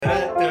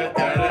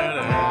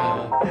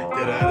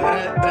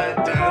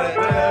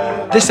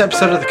This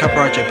episode of the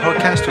Copyright J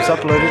podcast was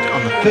uploaded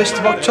on the 1st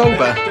of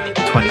October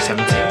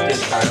 2017.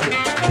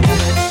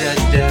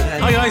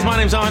 Hi guys, my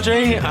name's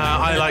RJ.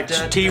 I like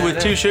tea with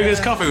 2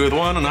 sugars, coffee with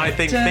 1, and I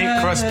think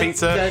thick crust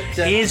pizza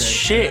is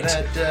shit.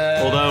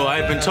 Although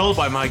I've been told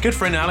by my good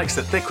friend Alex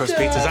that thick crust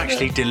pizza is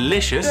actually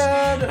delicious,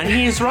 and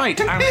he is right.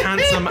 I'm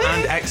handsome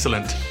and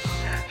excellent.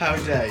 How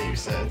dare you,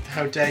 sir?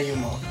 How dare you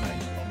mock me? I'm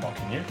not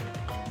mocking you.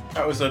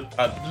 That was a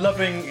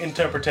loving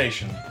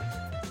interpretation.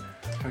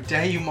 How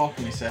dare you mock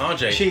me, sir?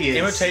 RJ, Cheers.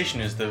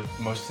 imitation is the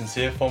most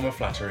sincere form of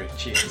flattery.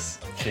 Cheers.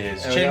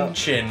 Cheers. There we Chin, go.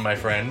 chin, my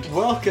friend.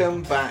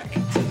 Welcome back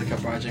to the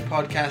Copyright J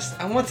podcast,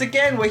 and once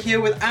again we're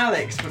here with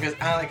Alex, because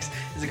Alex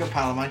is a good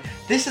pal of mine.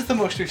 This is the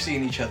most we've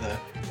seen each other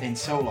in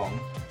so long.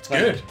 It's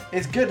good.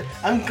 It's good.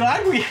 I'm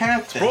glad we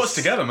have this. Brought us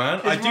together,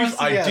 man. I do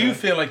together.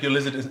 feel like your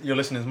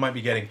listeners might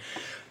be getting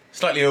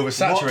slightly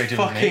oversaturated What with me.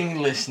 fucking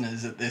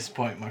listeners at this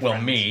point, my friend?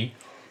 Well, me.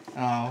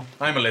 Oh,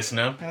 I'm a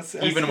listener. That's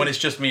Even when good. it's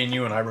just me and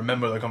you, and I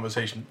remember the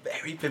conversation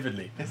very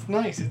vividly. it's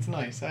nice. It's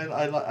nice.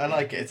 I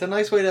like it. It's a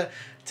nice way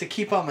to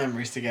keep our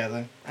memories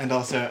together, and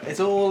also it's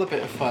all a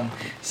bit of fun.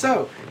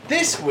 So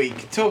this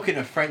week, talking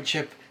of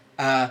friendship,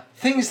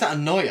 things that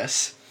annoy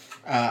us.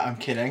 I'm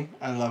kidding.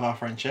 I love our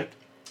friendship.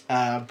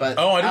 But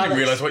Oh, I didn't Alex,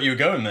 realise what you were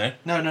going there.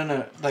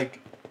 No. Like,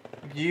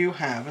 you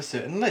have a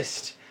certain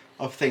list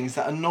of things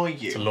that annoy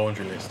you. It's a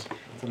laundry list.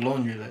 It's a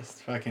laundry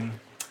list. Fucking.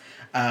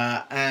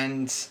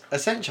 And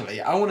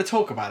essentially, I want to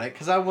talk about it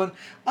because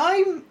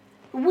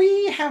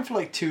we have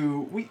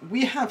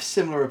we have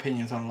similar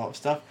opinions on a lot of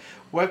stuff.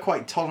 We're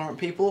quite tolerant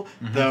people,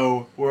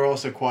 though we're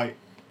also quite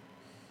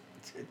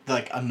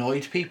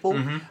annoyed people.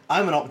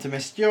 I'm an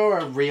optimist. You're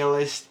a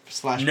realist /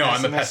 pessimist. No,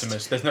 I'm a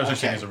pessimist. There's no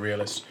such thing Okay. as a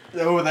realist.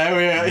 Oh, there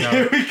we are. No.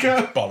 Here we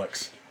go.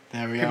 Bollocks.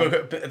 There we People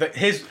are.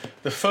 here's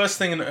the first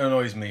thing that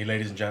annoys me,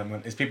 ladies and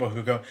gentlemen, is people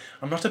who go,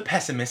 "I'm not a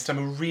pessimist. I'm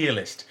a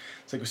realist."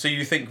 It's like, so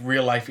you think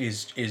real life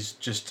is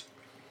just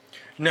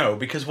no?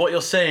 Because what you're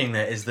saying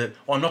there is that,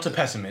 "Oh, I'm not a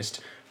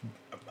pessimist.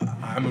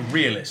 I'm a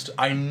realist.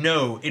 I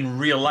know in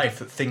real life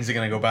that things are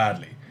going to go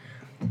badly."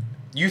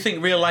 You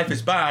think real life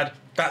is bad?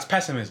 That's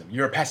pessimism.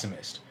 You're a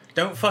pessimist.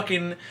 Don't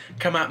fucking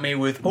come at me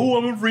with, "Oh,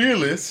 I'm a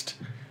realist,"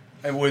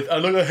 and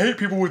I hate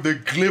people with the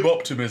glib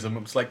optimism.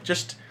 It's like,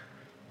 just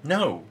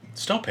no.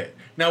 Stop it.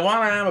 Now,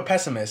 while I am a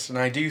pessimist, and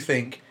I do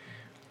think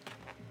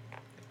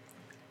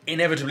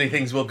inevitably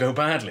things will go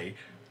badly,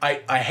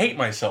 I hate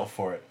myself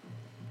for it.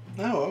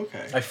 Oh,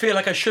 okay. I feel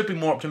like I should be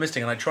more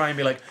optimistic, and I try and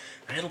be like,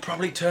 it'll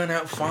probably turn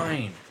out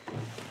fine.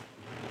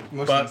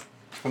 Most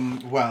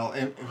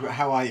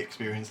how I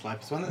experience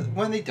life is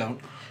when they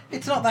don't,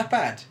 it's not that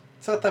bad.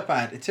 It's not that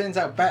bad. It turns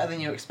out better than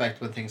you expect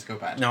when things go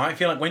bad. Now, I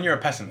feel like when you're a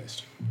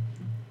pessimist,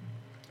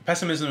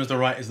 pessimism is the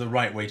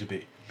right way to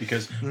be.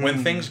 Because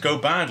when things go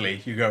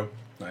badly, you go,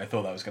 I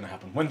thought that was going to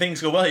happen. When things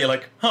go well, you're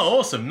like, oh,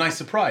 awesome, nice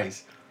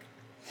surprise.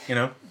 You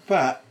know?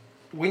 But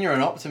when you're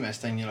an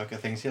optimist and you look at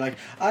things, you're like,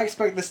 I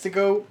expect this to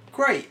go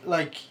great.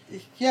 Like,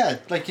 yeah,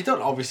 like you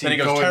don't obviously Then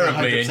it go goes in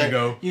terribly 100%. and you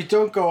go... You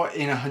don't go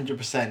in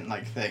 100%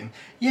 like thing.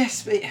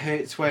 Yes, it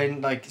hurts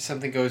when like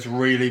something goes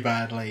really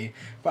badly,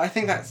 but I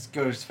think that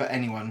goes for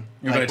anyone.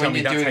 You're like, going to tell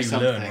me that's how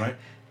you learn,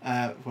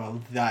 right?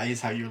 Well, that is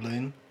how you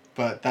learn,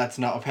 but that's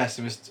not a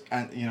pessimist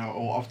and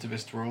or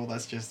optimist rule.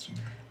 That's just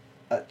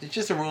it's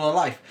just a rule of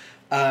life.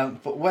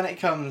 But when it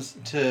comes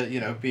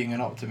to being an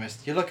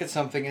optimist, you look at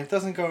something and it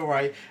doesn't go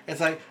right. It's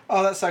like,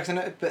 oh, that sucks,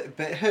 and but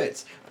it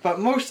hurts. But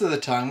most of the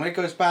time, when it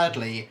goes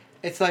badly,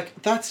 it's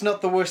like, that's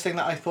not the worst thing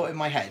that I thought in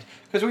my head.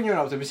 Because when you're an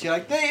optimist, you're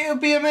like, it'll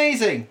be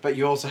amazing, but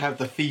you also have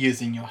the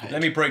fears in your head.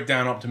 Let me break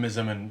down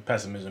optimism and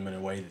pessimism in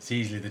a way that's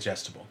easily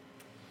digestible.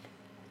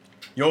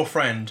 Your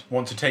friend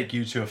wants to take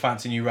you to a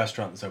fancy new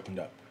restaurant that's opened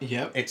up.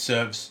 Yep. It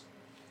serves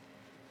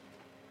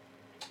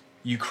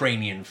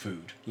Ukrainian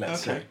food,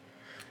 let's Okay. say.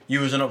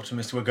 You as an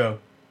optimist would go,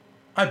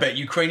 I bet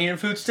Ukrainian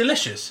food's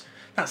delicious.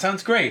 That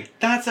sounds great.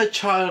 That's a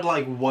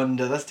childlike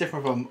wonder. That's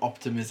different from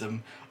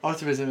optimism.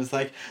 Optimism is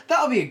like,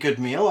 that'll be a good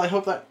meal. I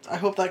hope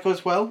that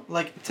goes well.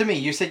 Like, to me,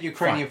 you said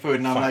Ukrainian food,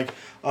 and I'm like,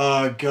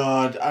 oh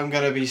god, I'm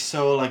gonna be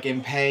so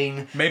in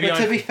pain. But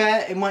to be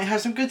fair, it might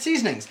have some good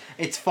seasonings.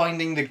 It's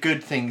finding the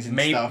good things in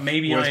stuff.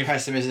 Whereas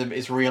pessimism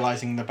is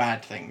realizing the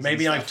bad things.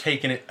 Maybe I've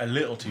taken it a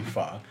little too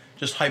far.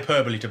 Just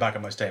hyperbole to back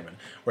up my statement.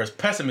 Whereas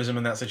pessimism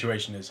in that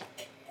situation is,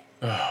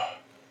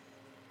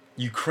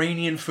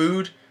 Ukrainian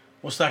food?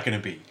 What's that going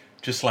to be?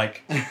 Just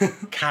like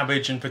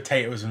cabbage and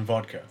potatoes and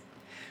vodka.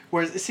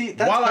 Whereas, see,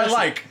 that's while I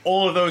like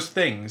all of those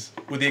things,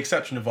 with the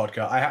exception of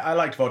vodka, I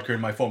liked vodka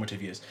in my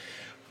formative years.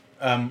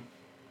 That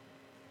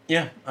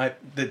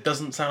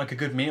doesn't sound like a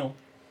good meal.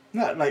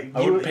 No, like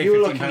I wouldn't pay you were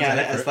 £15 looking a at head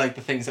it for as it. like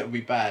the things that would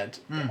be bad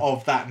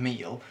of that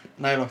meal,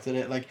 and I looked at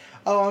it like,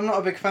 oh, I'm not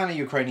a big fan of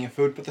Ukrainian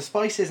food, but the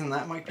spices in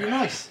that might be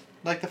nice,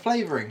 like the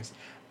flavorings.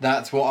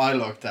 That's what I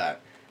looked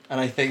at, and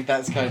I think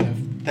that's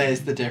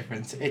there's the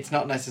difference. It's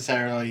not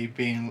necessarily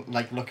being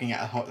looking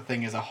at a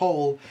thing as a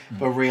whole,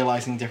 but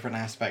realizing different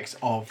aspects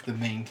of the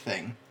main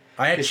thing.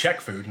 I had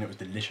Czech food and it was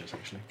delicious,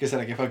 actually. Because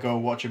if I go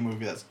watch a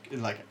movie that's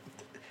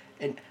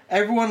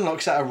everyone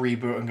looks at a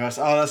reboot and goes,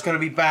 "Oh, that's gonna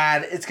be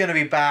bad. It's gonna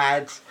be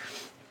bad."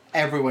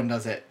 Everyone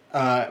does it.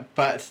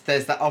 But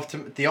there's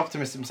that the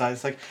optimism side.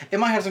 It's like, it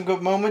might have some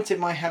good moments, it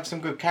might have some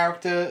good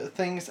character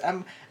things,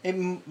 it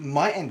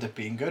might end up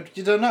being good.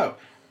 You don't know.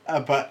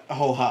 But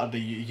wholeheartedly,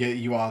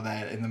 you are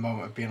there in the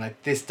moment of being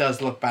like, this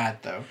does look bad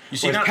though. You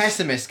see, whereas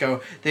pessimists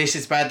go, this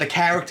is bad. The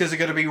characters are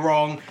going to be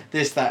wrong.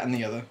 This, that, and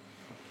the other.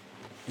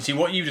 You see,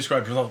 what you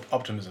described with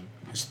optimism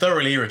is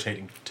thoroughly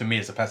irritating to me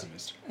as a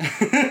pessimist.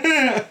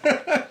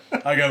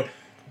 I go,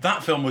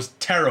 that film was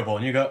terrible,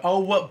 and you go, oh,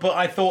 what? But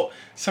I thought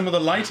some of the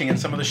lighting and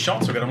some of the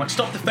shots were good. I'm like,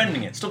 stop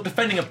defending it. Stop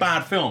defending a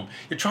bad film.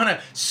 You're trying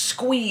to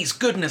squeeze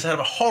goodness out of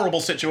a horrible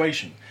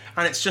situation,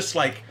 and it's just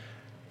like,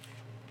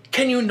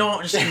 can you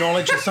not just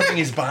acknowledge that something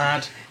is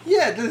bad?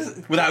 Yeah.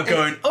 Without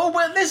going, oh,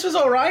 well, this was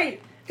all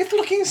right. It's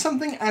looking at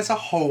something as a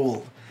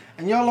whole.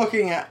 And you're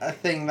looking at a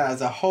thing that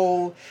as a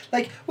whole...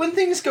 Like, when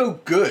things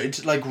go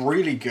good, like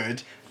really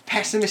good,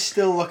 pessimists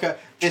still look at,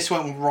 this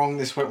went wrong,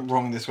 this went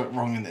wrong, this went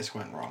wrong, and this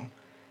went wrong.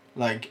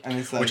 Like, and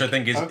it's like... Which I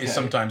think okay. is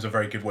sometimes a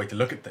very good way to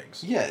look at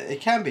things. Yeah,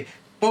 it can be.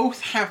 Both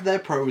have their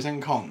pros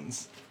and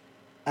cons.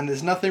 And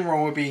there's nothing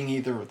wrong with being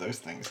either of those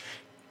things.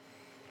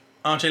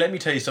 Archie, let me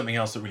tell you something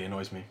else that really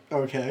annoys me.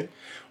 Okay.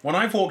 When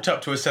I've walked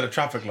up to a set of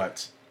traffic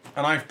lights,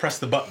 and I've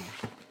pressed the button...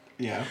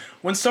 Yeah.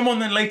 When someone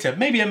then later,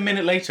 maybe a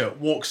minute later,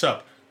 walks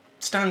up,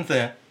 stands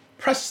there,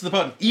 presses the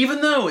button,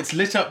 even though it's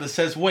lit up that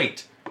says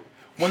wait.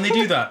 When they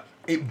do that,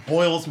 it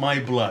boils my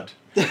blood.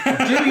 Do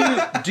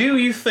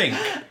you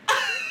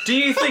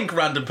think,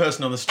 random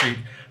person on the street,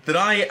 that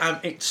I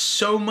am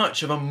so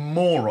much of a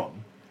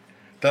moron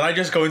that I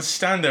just go and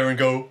stand there and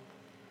go,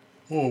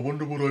 oh, I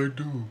wonder what I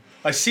do.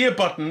 I see a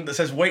button that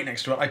says wait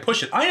next to it, I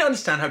push it. I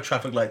understand how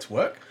traffic lights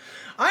work.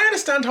 I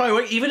understand how I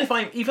work, even if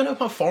I'm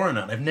a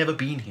foreigner and I've never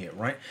been here,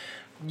 right?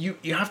 You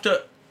have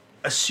to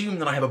assume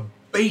that I have a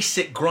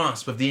basic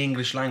grasp of the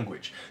English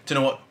language to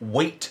know what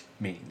wait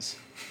means.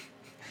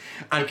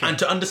 And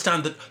to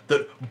understand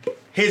that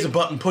here's a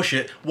button, push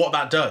it, what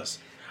that does.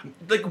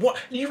 Like, what,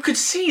 you could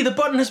see the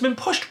button has been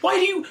pushed. Why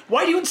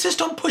do you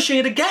insist on pushing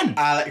it again?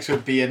 Alex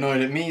would be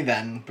annoyed at me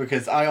then,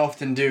 because I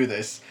often do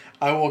this.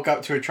 I walk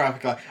up to a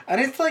traffic light,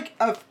 and it's like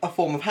a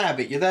form of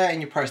habit. You're there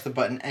and you press the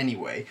button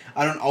anyway.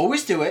 I don't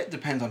always do it,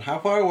 depends on how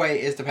far away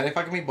it is, depending if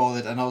I can be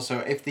bothered, and also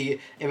if the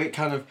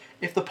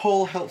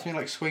pole helps me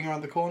like swing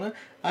around the corner.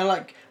 I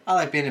like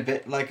being a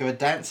bit like a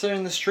dancer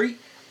in the street.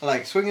 I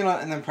like swinging on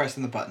and then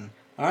pressing the button.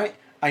 Alright?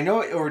 I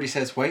know it already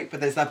says wait,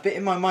 but there's that bit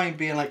in my mind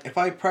being like, if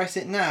I press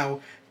it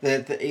now,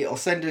 it'll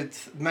send a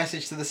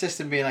message to the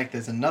system being like,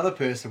 there's another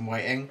person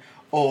waiting,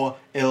 or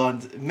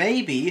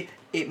maybe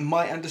it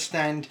might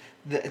understand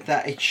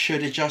that it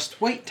should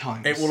adjust wait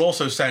times. It will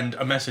also send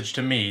a message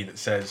to me that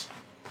says,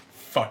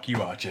 fuck you,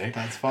 RJ.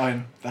 That's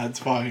fine.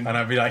 And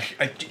I'd be like,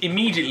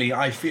 immediately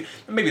I feel,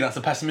 maybe that's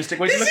a pessimistic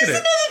way to look at it. This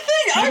is another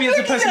thing! Maybe it's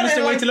a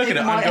pessimistic way to look at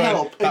it. I'm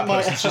going, that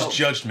person's help. just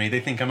judged me. They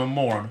think I'm a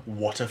moron.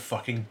 What a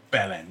fucking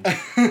bellend.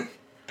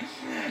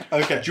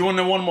 Okay. Do you want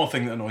to know one more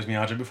thing that annoys me,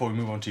 RJ, before we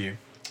move on to you?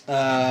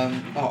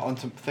 On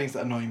to things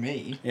that annoy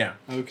me. Yeah.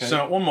 Okay.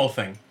 So, one more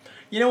thing.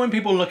 You know when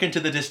people look into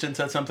the distance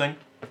at something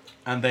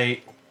and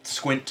they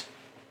squint?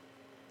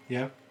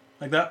 Yeah.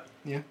 Like that?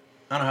 Yeah.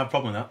 I don't have a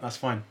problem with that. That's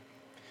fine. Do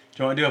you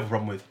know what I do have a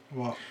problem with?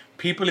 What?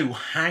 People who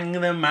hang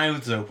their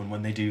mouths open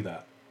when they do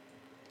that.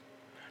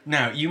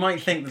 Now, you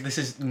might think that this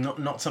is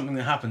not something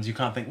that happens. You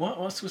can't think,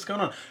 what's going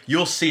on?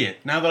 You'll see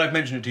it. Now that I've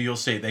mentioned it to you, you'll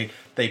see it.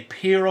 They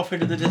peer off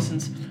into the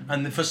distance,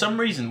 and for some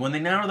reason, when they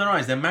narrow their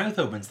eyes, their mouth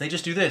opens. They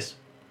just do this.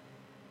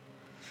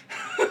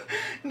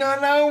 No,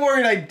 I'm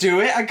worried I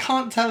do it. I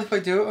can't tell if I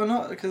do it or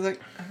not, because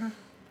like...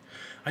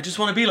 I just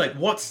want to be like,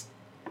 what's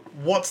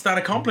that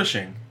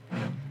accomplishing?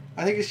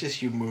 I think it's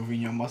just you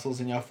moving your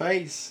muscles in your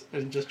face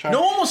and just trying...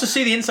 No one wants to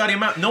see the inside of your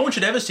mouth. No one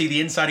should ever see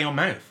the inside of your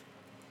mouth.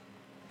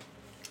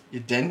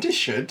 Your dentist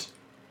should.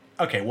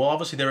 Okay, well,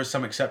 obviously there are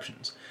some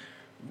exceptions.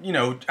 You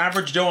know,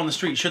 average Joe on the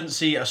street shouldn't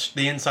see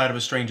the inside of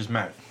a stranger's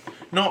mouth.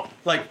 Not,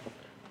 like,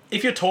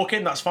 if you're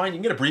talking, that's fine. You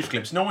can get a brief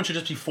glimpse. No one should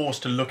just be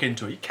forced to look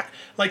into it. You can't,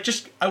 like,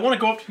 just, I want to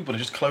go up to people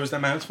and just close their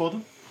mouths for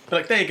them. Be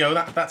like, there you go,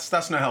 that's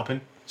not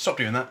helping. Stop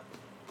doing that.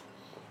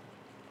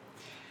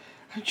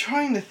 I'm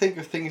trying to think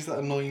of things that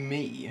annoy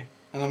me,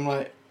 and I'm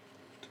like,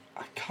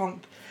 I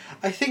can't...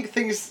 I think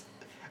things...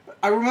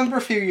 I remember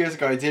a few years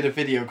ago I did a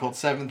video called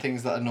 7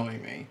 Things That Annoy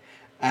Me,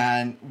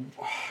 and,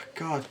 oh,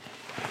 God,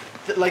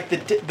 like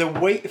the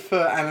wait for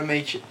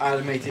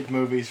animated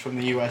movies from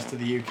the US to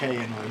the UK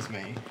annoys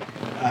me,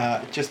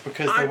 just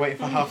because they wait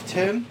for half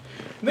term.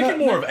 Make it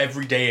more of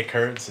everyday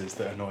occurrences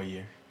that annoy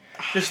you.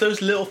 Just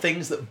those little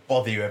things that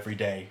bother you every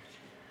day.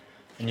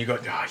 And you go,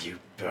 I've got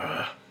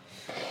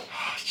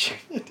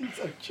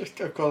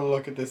to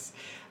look at this.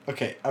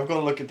 Okay, I've got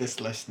to look at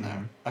this list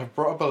now. I've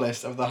brought up a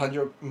list of the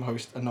 100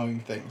 most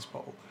annoying things,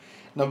 Paul.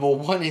 Number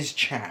 1 is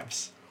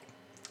chavs.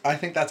 I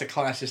think that's a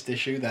classist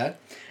issue there.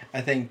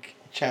 I think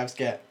chavs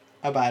get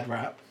a bad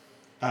rap.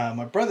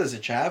 My brother's a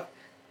chav.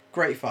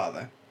 Great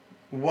father.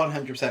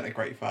 100% a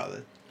great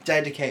father.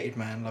 Dedicated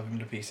man, love him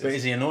to pieces. But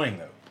is he annoying,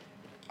 though?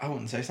 I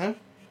wouldn't say so.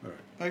 Right.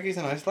 Like, he's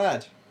a nice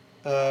lad.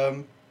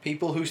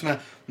 People who smell...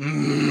 People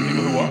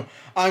who what?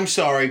 I'm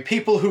sorry.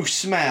 People who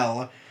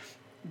smell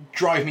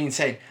drive me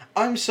insane.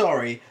 I'm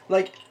sorry.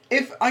 Like,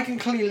 if I can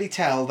clearly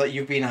tell that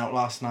you've been out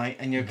last night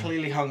and you're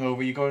clearly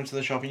hungover, you go into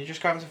the shop and you're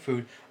just grabbing some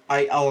food,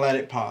 I'll let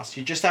it pass.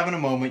 You're just having a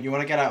moment, you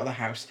want to get out of the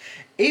house.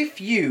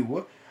 If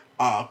you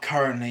are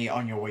currently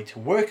on your way to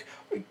work,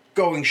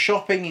 going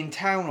shopping in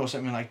town or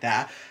something like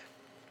that,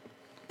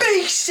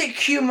 basic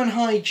human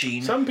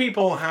hygiene. Some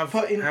people have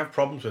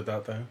problems with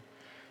that, though.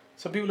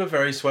 Some people are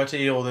very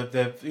sweaty, or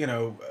they're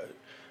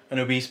an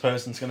obese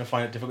person's going to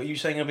find it difficult. Are you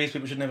saying obese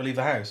people should never leave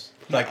the house?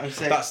 Like,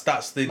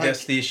 that's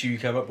the issue you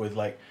come up with.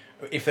 Like,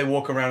 if they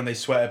walk around and they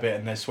sweat a bit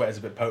and their sweat is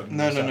a bit potent.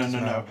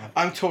 No.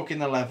 I'm talking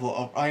the level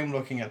of, I'm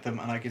looking at them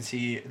and I can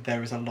see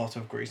there is a lot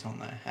of grease on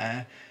their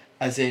hair.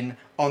 As in,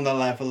 on the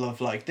level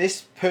of, like,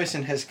 this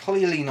person has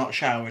clearly not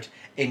showered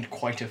in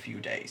quite a few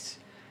days.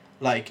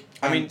 Like,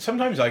 I mean,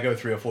 sometimes I go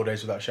 3 or 4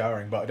 days without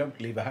showering, but I don't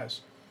leave the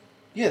house.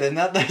 Yeah, then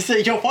that's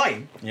you're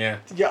fine. Yeah.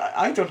 Yeah,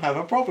 I don't have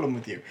a problem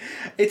with you.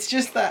 It's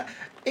just that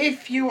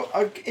if you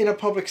are in a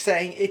public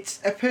setting, it's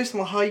a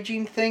personal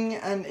hygiene thing,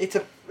 and it's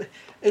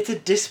a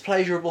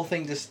displeasurable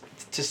thing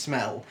to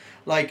smell.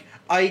 Like,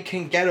 I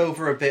can get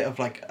over a bit of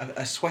like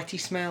a sweaty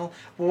smell,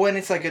 but when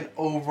it's like an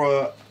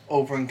over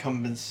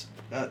incumbence,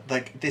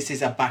 like this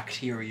is a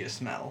bacteria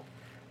smell,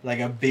 like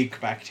a big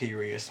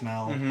bacteria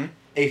smell. Mm-hmm.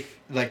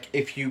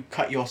 If you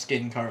cut your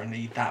skin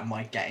currently, that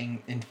might get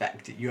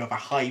infected. You have a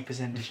high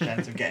percentage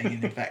chance of getting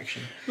an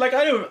infection. Like,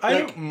 I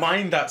don't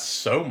mind that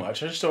so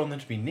much. I just don't want them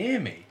to be near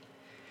me.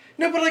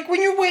 No, but like when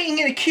you're waiting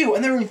in a queue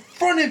and they're in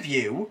front of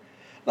you,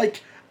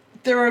 like,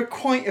 there are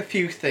quite a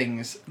few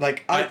things.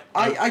 Like,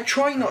 I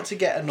try not to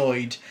get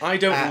annoyed. I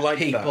don't at like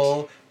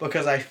people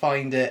because I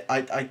find it.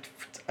 I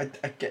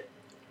get.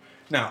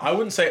 Now, I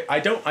wouldn't say I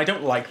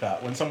don't like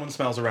that when someone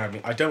smells around me.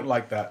 I don't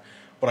like that,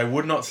 but I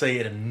would not say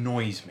it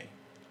annoys me.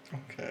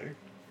 Okay.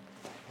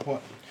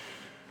 What?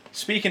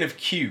 Speaking of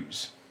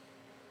queues,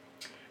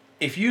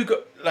 if you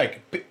go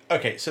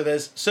so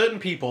there's certain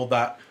people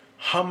that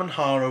hum and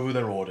ha over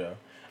their order,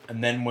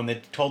 and then when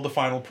they're told the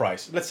final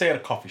price, let's say at a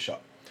coffee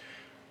shop,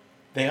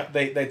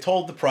 they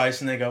told the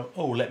price and they go,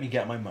 "Oh, let me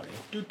get my money."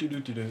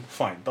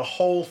 Fine. The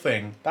whole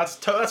thing, that's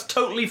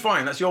totally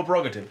fine. That's your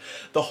prerogative.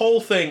 The whole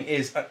thing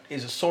is a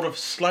sort of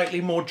slightly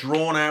more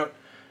drawn out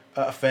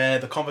affair.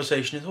 The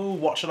conversation is, "Oh,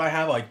 what should I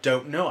have? I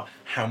don't know.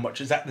 How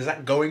much is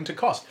that going to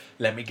cost?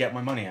 Let me get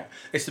my money out."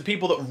 It's the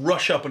people that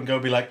rush up and go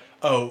be like,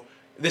 "Oh,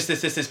 this,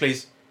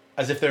 please,"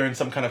 as if they're in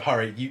some kind of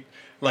hurry.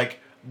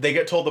 They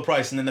get told the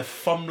price and then they're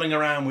fumbling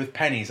around with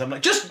pennies. I'm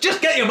like, just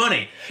get your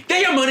money.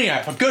 Get your money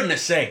out, for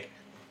goodness sake.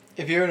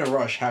 If you're in a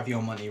rush, have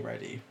your money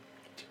ready.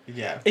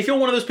 Yeah. If you're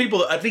one of those people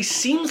that at least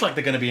seems like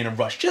they're going to be in a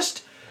rush,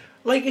 just,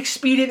 like,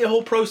 expedite the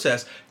whole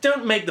process.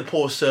 Don't make the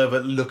poor server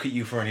look at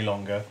you for any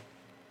longer.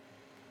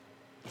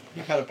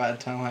 You've had a bad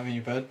time, haven't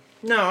you, bud?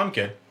 No, I'm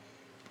good.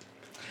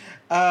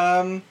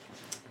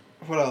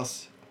 What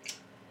else?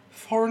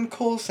 Foreign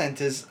call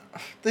centres.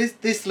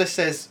 This list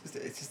says,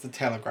 it's just the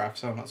Telegraph,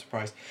 so I'm not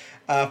surprised.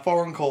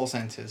 Foreign call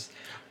centres.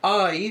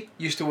 I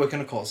used to work in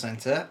a call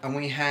centre, and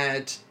we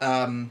had,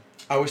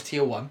 I was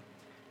tier 1.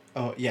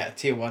 Oh, yeah,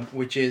 tier 1,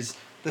 which is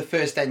the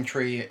first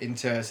entry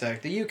into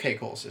the UK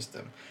call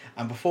system.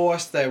 And before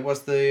us, there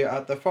was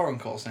the foreign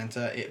call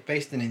centre,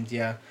 based in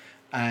India,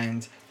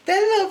 and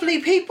they're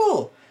lovely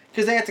people!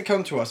 Because they had to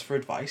come to us for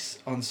advice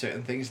on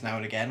certain things now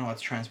and again, or to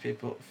transfer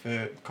people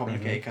for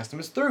communicate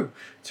customers through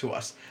to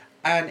us.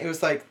 And it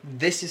was like,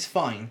 this is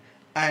fine.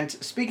 And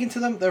speaking to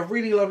them, they're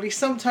really lovely.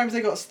 Sometimes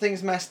they got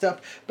things messed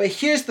up. But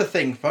here's the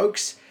thing,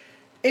 folks.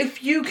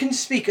 If you can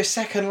speak a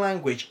second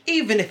language,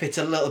 even if it's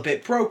a little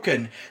bit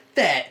broken,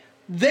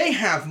 they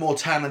have more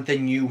talent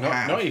than you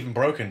have. Not even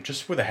broken,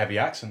 just with a heavy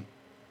accent.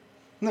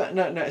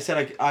 No. So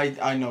like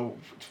I know,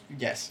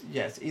 yes.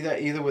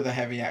 Either with a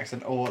heavy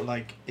accent or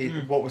like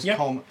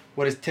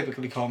what is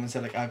typically common. So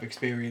like I've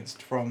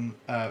experienced from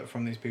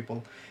these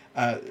people,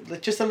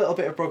 just a little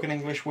bit of broken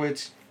English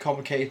words,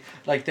 complicated.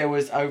 Like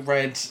I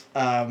read,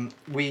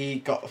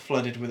 we got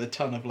flooded with a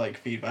ton of like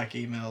a bunch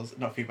of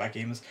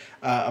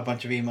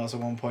emails at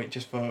one point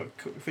just for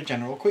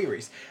general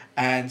queries,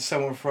 and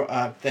someone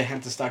they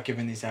had to start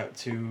giving these out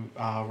to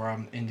our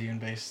Indian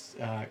based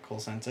call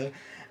center.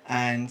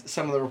 And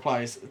some of the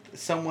replies,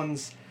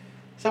 someone's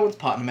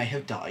partner may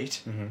have died,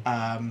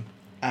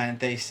 and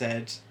they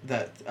said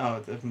that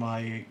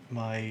my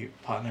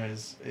partner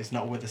is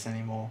not with us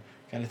anymore,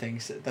 kind of thing.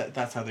 So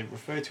that's how they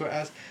refer to it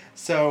as.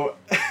 So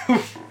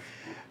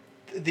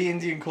the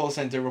Indian call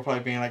center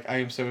replied being like, "I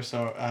am so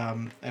sorry.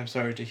 I'm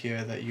sorry to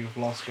hear that you've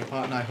lost your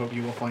partner. I hope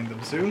you will find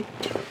them soon."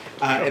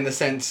 In the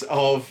sense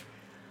of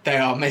they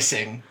are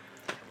missing,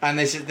 and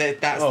that's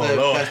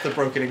the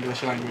broken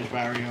English language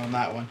barrier on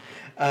that one.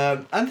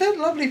 And they're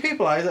lovely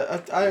people. I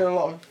had a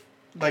lot of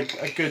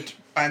like a good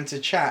banter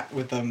chat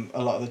with them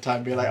a lot of the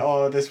time. Be like,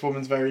 "Oh, this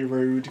woman's very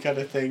rude," kind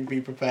of thing.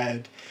 Be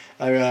prepared.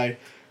 I be like,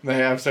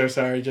 Mate, I'm so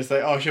sorry. Just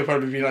like, oh, she'll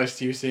probably be nice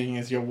to you seeing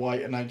as you're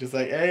white, and I'm just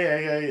like,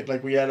 hey.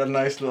 Like, we had a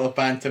nice little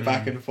banter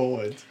back and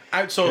forward.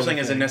 Outsourcing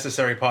is a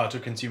necessary part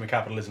of consumer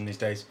capitalism these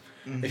days.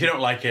 If you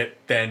don't like it,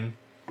 then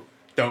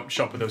don't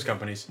shop with those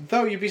companies.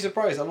 Though you'd be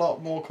surprised, a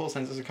lot more call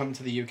centres are coming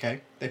to the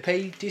UK. They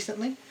pay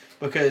decently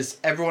because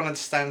everyone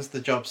understands the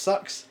job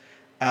sucks,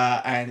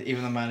 and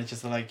even the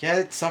managers are like, yeah,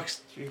 it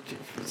sucks.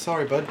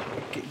 Sorry, bud.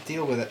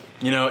 Deal with it.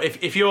 You know,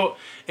 if you're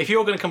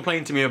going to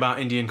complain to me about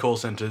Indian call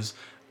centres,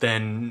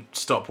 then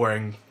stop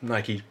wearing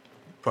Nike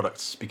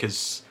products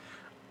because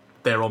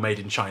they're all made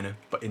in China,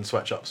 but in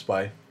sweatshops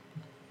by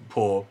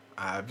poor,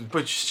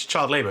 but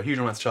child labour, huge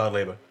amounts of child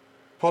labour.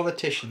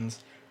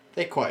 Politicians,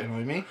 they quite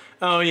annoy me.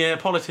 Oh yeah,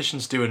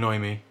 politicians do annoy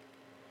me.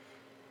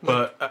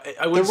 But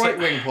I would The say...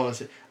 right-wing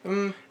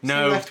politicians.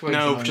 No,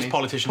 just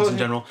politicians in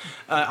general.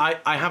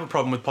 I have a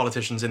problem with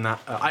politicians in that...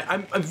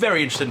 I'm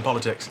very interested in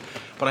politics,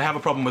 but I have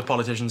a problem with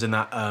politicians in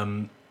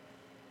that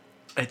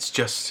it's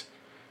just...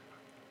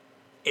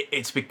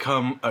 It's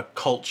become a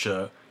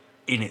culture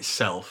in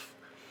itself.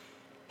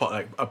 But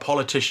like, a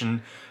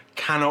politician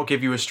cannot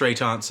give you a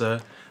straight answer.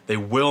 They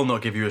will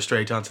not give you a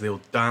straight answer. They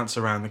will dance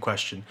around the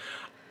question.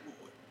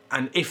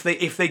 And if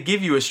they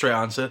give you a straight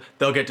answer,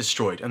 they'll get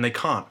destroyed, and they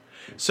can't.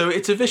 So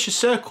it's a vicious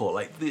circle.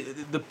 Like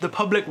the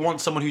public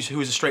wants someone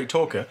who is a straight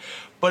talker,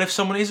 but if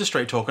someone is a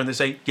straight talker and they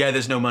say, yeah,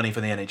 there's no money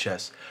for the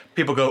NHS,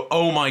 people go,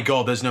 oh my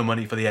God, there's no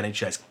money for the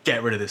NHS.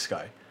 Get rid of this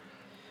guy.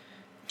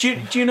 Do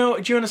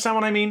you understand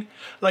what I mean?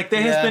 Like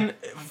there has been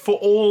for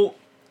all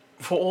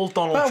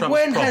Donald Trump's But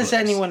when problems, has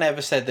anyone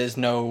ever said there's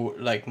no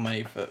like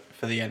money for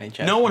the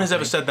NHS? No one has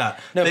ever said that.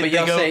 No, but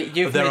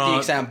you've made the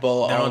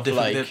example of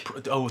like...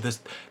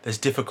 there's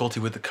difficulty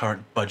with the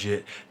current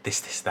budget, this,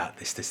 that.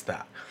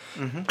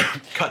 Mm-hmm.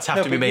 Cuts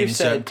have to be made in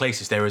certain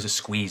places. There is a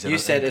squeeze. You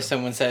said if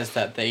someone says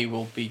that, they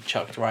will be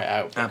chucked right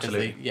out.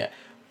 Absolutely.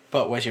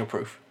 But where's your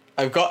proof?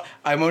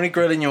 I'm only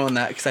grilling you on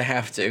that because I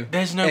have to.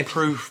 There's no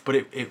proof, but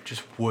it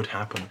just would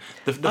happen.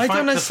 The I fact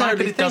don't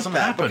necessarily that it doesn't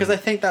happen, because I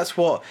think that's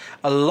what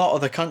a lot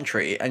of the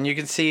country, and you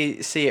can see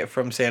it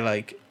from say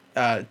like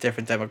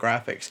different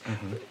demographics,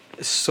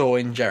 saw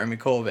in Jeremy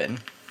Corbyn.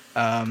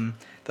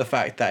 The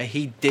fact that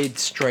he did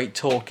straight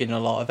talk in a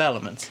lot of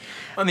elements.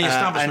 And the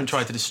establishment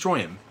tried to destroy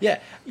him. Yeah.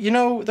 You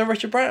know the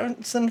Richard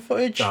Branson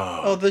footage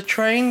of the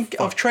train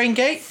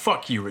Gate?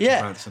 Fuck you, Richard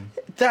Branson.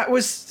 That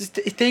was...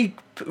 They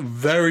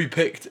very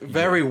picked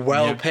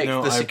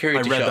the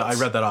security shots. I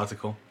read that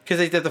article. Because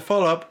they did the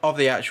follow-up of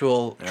the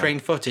actual train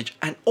footage,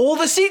 and all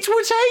the seats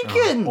were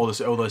taken! All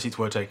those seats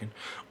were taken.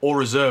 Or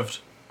reserved.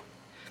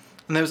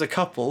 And there was a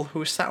couple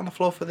who sat on the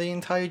floor for the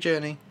entire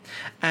journey.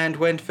 And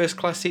when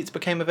first-class seats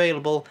became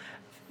available...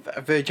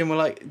 Virgin were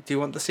like, do you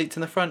want the seats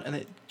in the front?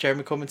 And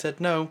Jeremy Corbyn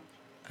said no.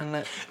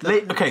 And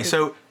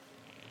so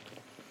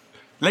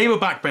Labour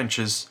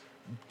backbenchers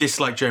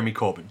dislike Jeremy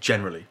Corbyn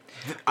generally.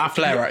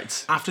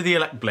 Blairites.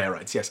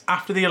 Blairites, yes.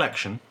 After the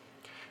election,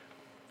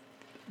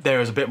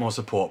 there is a bit more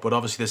support, but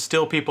obviously there's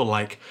still people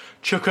like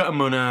Chuka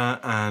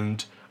Umunna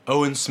and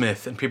Owen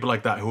Smith and people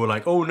like that who are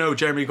like, oh no,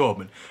 Jeremy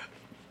Corbyn.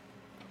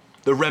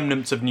 The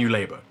remnants of New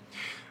Labour.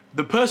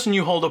 The person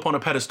you hold up on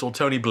a pedestal,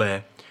 Tony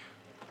Blair,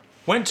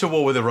 went to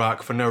war with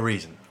Iraq for no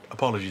reason.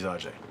 Apologies,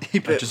 RJ.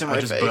 I just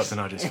burped in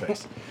RJ's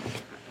face.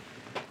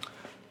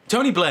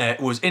 Tony Blair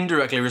was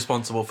indirectly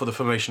responsible for the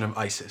formation of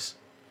ISIS.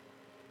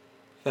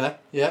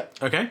 Yeah.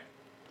 Okay?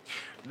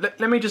 Let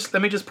me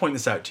just point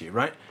this out to you,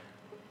 right?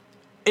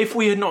 If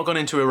we had not gone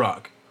into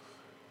Iraq,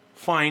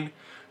 fine,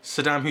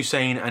 Saddam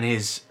Hussein and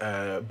his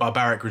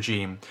barbaric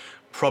regime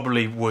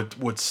probably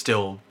would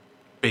still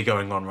be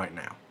going on right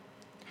now.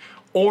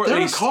 Or Their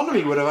at least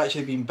economy would have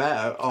actually been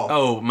better off.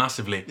 Oh,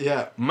 massively.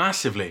 Yeah.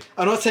 Massively.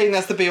 I'm not saying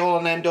that's the be-all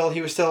and end-all.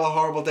 He was still a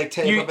horrible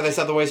dictator, but there's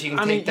other ways you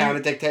can take down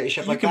a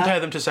dictatorship like that. You compare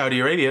them to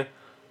Saudi Arabia.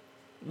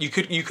 You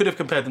could have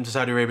compared them to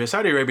Saudi Arabia.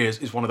 Saudi Arabia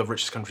is one of the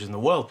richest countries in the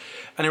world.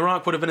 And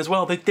Iraq would have been as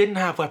well. They didn't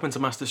have weapons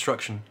of mass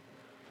destruction.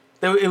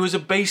 It was a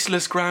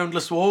baseless,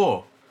 groundless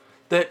war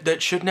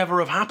that should never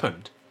have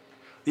happened.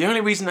 The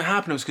only reason it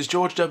happened was because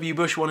George W.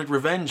 Bush wanted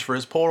revenge for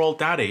his poor old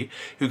daddy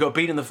who got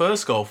beaten in the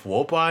first Gulf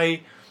War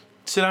by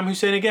Saddam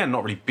Hussein again.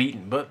 Not really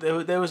beaten, but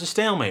there was a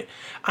stalemate.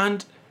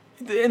 And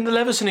in the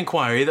Leveson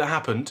inquiry that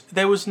happened,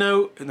 there was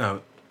no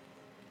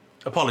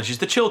apologies,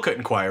 the Chilcot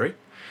inquiry.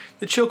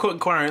 The Chilcot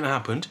inquiry that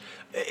happened,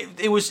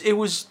 it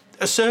was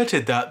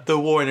asserted that the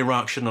war in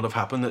Iraq should not have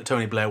happened, that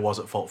Tony Blair was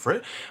at fault for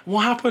it.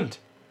 What happened?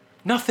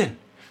 Nothing.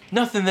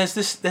 There's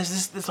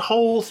this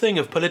whole thing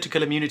of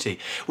political immunity,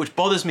 which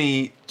bothers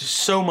me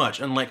so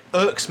much and like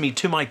irks me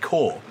to my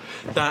core,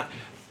 that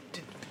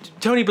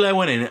Tony Blair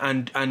went in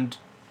and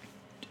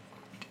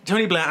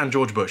Tony Blair and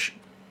George Bush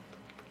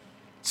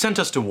sent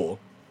us to war,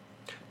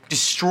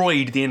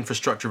 destroyed the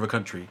infrastructure of a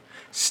country,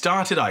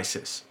 started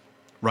ISIS,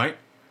 right?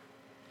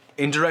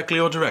 Indirectly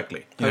or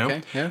directly, you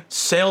know? Yeah.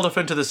 Sailed off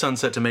into the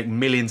sunset to make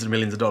millions and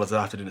millions of dollars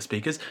after dinner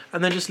speakers,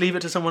 and then just leave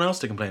it to someone else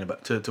to complain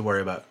about, to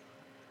worry about.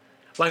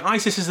 Like,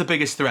 ISIS is the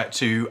biggest threat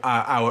to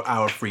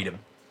our freedom.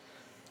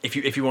 If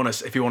you want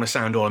to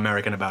sound all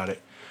American about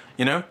it,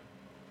 you know.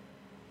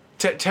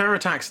 Terror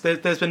attacks.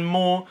 There's been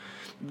more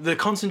the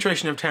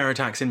concentration of terror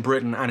attacks in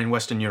Britain and in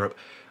Western Europe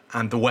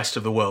and the west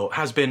of the world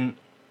has been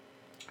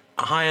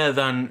higher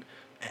than,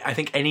 I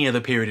think, any other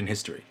period in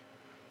history.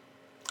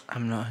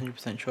 I'm not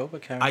 100% sure,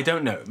 but carry on. I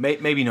don't know.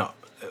 Maybe not.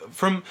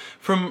 From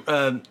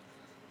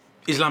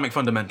Islamic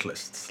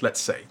fundamentalists, let's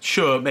say.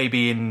 Sure,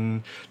 maybe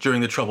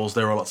during the Troubles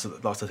there are lots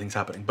of things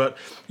happening. But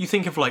you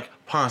think of like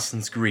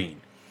Parsons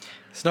Green.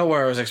 It's not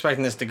where I was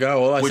expecting this to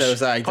go. All I said was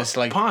that I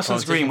dislike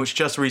Parsons Green, which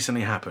just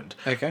recently happened.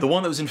 Okay. The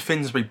one that was in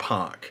Finsbury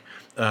Park,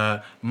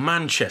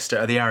 Manchester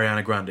at the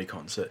Ariana Grande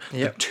concert.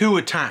 Yep.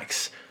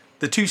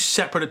 The two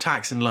separate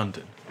attacks in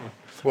London.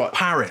 What?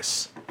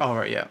 Paris. Oh,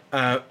 right, yeah.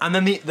 And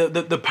then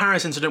the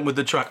Paris incident with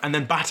the truck, and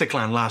then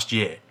Bataclan last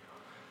year.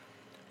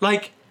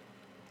 Like,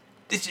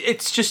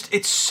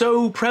 it's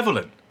so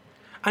prevalent,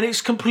 and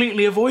it's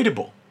completely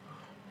avoidable.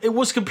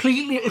 It's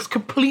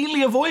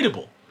completely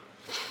avoidable.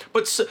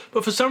 But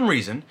for some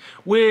reason,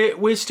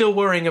 we're still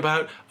worrying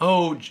about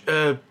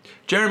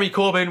Jeremy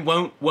Corbyn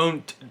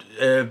won't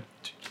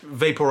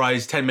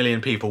vaporize 10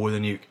 million people with a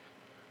nuke.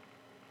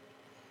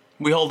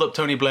 We hold up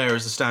Tony Blair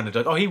as the standard.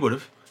 Oh, he would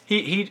have.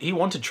 He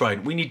wanted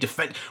Trident. We need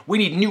defense. We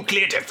need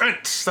nuclear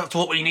defense. That's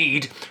what we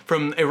need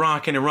from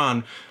Iraq and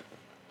Iran,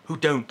 who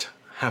don't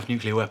have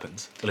nuclear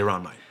weapons. Well,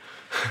 Iran might.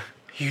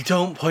 You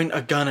don't point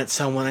a gun at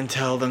someone and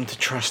tell them to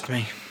trust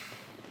me.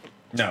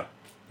 No,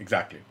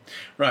 exactly.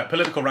 Right,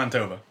 political rant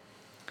over.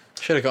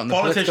 Should have gotten the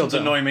Politicians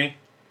political bell. annoy me.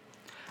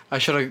 I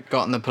should have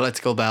gotten the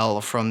political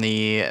bell from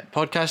the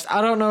podcast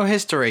I Don't Know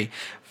History,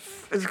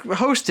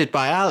 hosted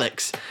by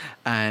Alex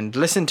and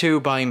listened to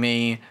by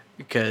me,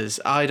 because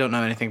I don't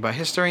know anything about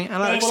history, and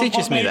Alex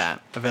teaches me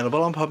that.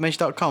 Available on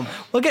podmage.com.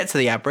 We'll get to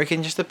the ad break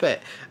in just a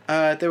bit.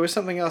 There was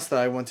something else that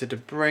I wanted to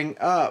bring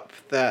up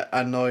that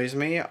annoys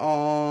me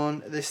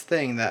on this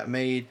thing that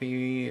made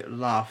me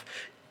laugh.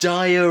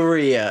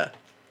 Diarrhea.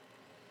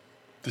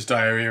 Does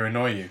diarrhea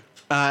annoy you?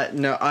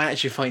 No, I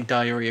actually find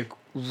diarrhea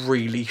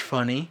really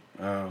funny.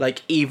 Oh.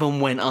 Like, even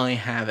when I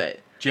have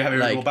it. Do you have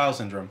irritable bowel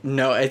syndrome?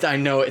 No, I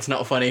know it's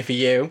not funny for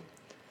you.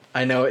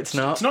 I know it's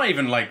not. It's not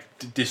even like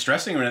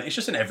distressing or anything. It's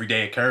just an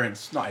everyday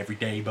occurrence. Not every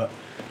day, but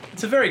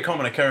it's a very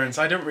common occurrence.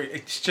 I don't really.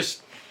 It's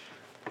just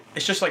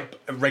like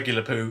a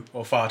regular poo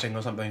or farting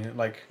or something.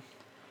 Like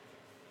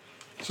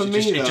for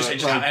me,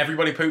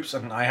 everybody poops,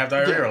 and I have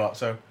diarrhea a lot.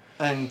 So.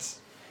 And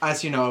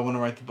as you know, I want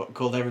to write the book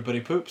called Everybody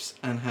Poops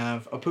and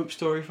have a poop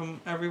story from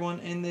everyone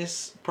in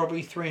this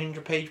probably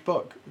 300-page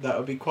book. That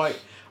would be quite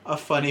a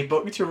funny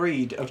book to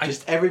read of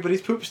just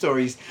everybody's poop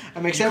stories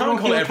and makes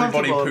everyone feel comfortable. You can't call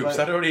it Everybody Poops.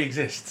 That already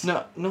exists.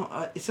 No,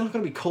 it's not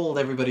going to be called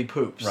Everybody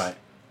Poops. Right.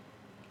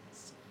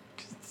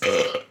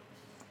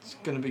 It's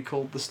going to be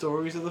called The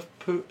Stories of the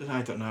Poop.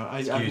 I don't know.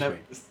 I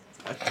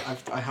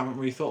haven't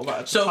really thought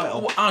about the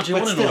title. So, Archie,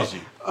 what annoys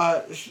you?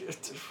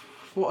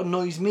 What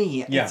annoys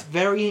me? Yeah.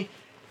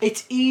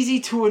 It's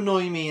easy to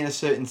annoy me in a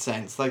certain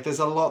sense. Like, there's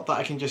a lot that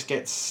I can just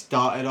get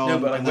started on. No,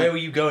 but where were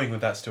you going with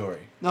that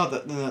story? No,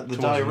 the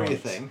diarrhea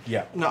thing.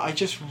 Yeah. No, I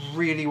just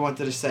really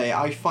wanted to say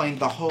I find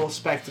the whole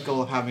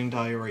spectacle of having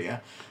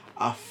diarrhea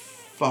a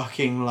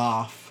fucking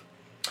laugh.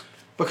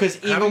 Because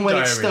even when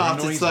it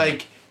starts, it's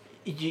like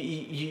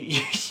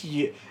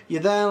you're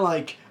there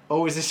like,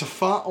 oh, is this a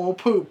fart or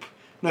poop?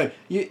 No,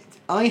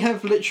 I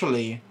have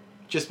literally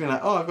just been like,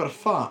 oh, I've got a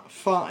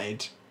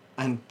farted.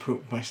 And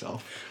poop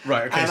myself.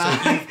 Right. Okay. And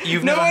so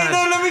you've never had.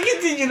 No.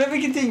 Let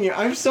me continue.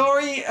 I'm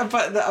sorry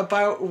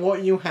about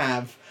what you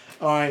have.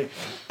 All right.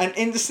 And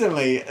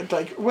instantly,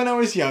 like when I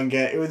was younger,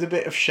 it was a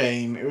bit of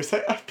shame. It was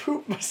like I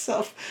pooped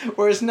myself.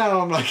 Whereas now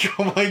I'm like,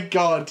 oh my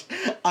god,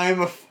 I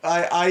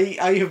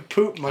have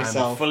pooped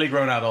myself. I'm a fully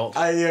grown adult.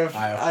 I have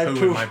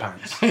poo in my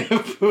pants. I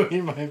have poo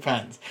in my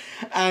pants,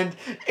 and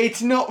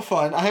it's not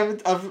fun.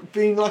 I've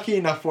been lucky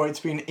enough where it's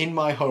been in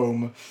my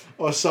home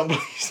or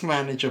someplace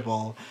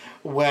manageable,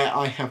 where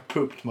I have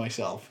pooped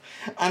myself.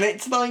 And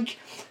it's like,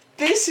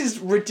 this is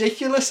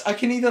ridiculous. I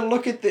can either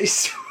look at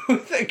this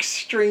with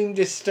extreme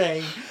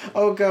disdain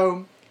or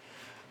go,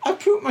 I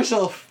pooped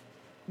myself.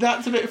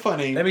 That's a bit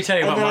funny. Let me tell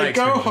you about my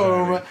experience. And then I go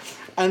home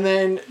and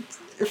then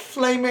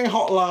flaming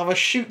hot lava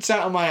shoots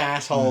out of my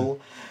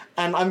asshole.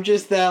 And I'm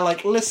just there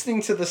like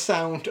listening to the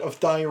sound of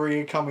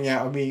diarrhea coming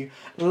out of me,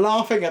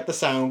 laughing at the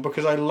sound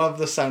because I love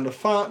the sound of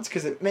farts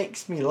because it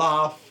makes me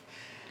laugh.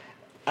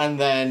 And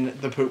then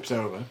the poop's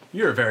over.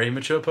 You're a very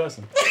immature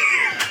person.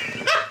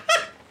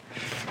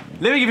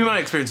 Let me give you my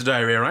experience of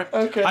diarrhea, right?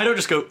 Okay. I don't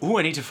just go, ooh,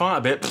 I need to fart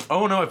a bit.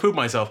 Oh no, I pooped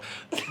myself.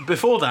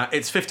 Before that,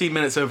 it's 15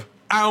 minutes of,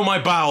 ow, my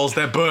bowels,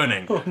 they're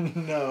burning. Oh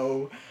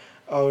no.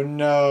 Oh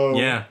no.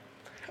 Yeah.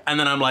 And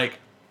then I'm like,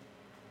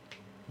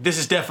 this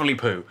is definitely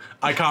poo.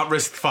 I can't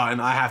risk farting.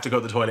 I have to go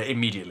to the toilet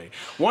immediately.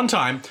 One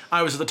time,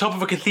 I was at the top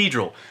of a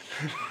cathedral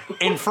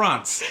in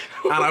France,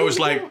 and I was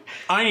like,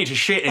 I need to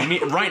shit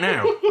right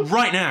now.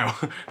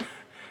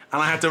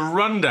 And I had to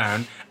run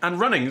down, and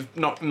running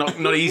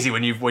not easy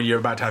when you're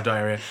about to have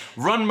diarrhea.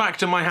 Run back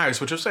to my house,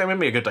 which was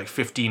maybe a good like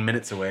 15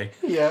 minutes away.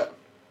 Yeah.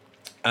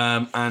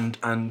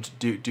 And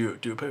do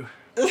a poo.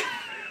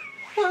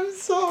 I'm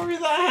sorry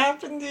that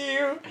happened to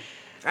you.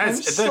 I'm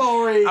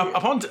sorry.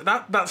 sorry.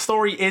 That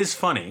story is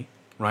funny,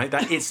 right?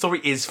 That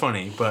story is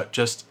funny, but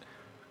just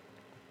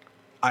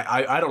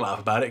I don't laugh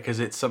about it because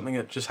it's something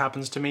that just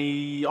happens to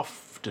me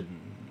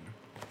often.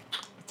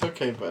 It's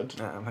okay, bud.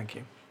 Thank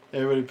you.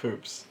 Everybody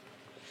poops.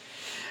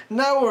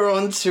 Now we're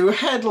on to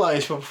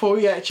headlines, but before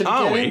we actually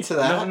get into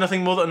that...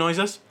 Nothing more that annoys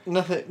us?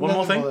 Nothing. One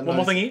more thing? One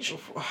more thing each?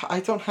 I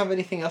don't have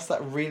anything else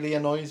that really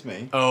annoys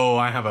me. Oh,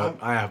 I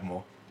have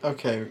more.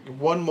 Okay,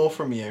 one more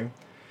from you.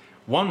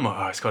 One more?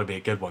 Oh, it's got to be a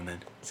good one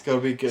then. It's got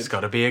to be good. It's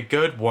got to be a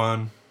good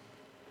one.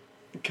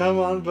 Come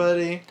on,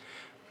 buddy.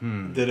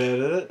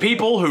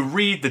 People who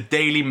read the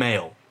Daily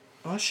Mail.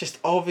 Oh, that's just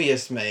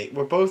obvious, mate.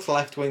 We're both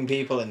left-wing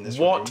people in this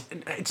room.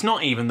 It's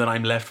not even that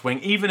I'm left-wing.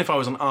 Even if I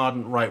was an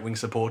ardent right-wing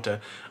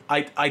supporter,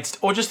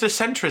 or just a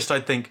centrist,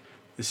 I'd think,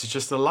 this is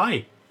just a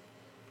lie.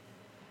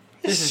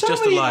 There's so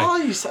many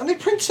lies, and they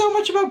print so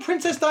much about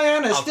Princess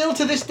Diana still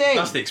to this day.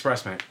 That's the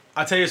Express, mate.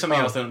 I'll tell you something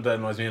else that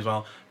annoys me as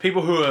well.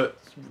 People who are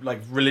like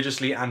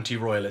religiously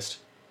anti-royalist.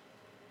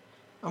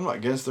 I'm not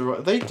against the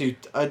they do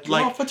a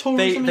lot for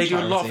tourism. They do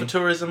a lot for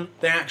tourism.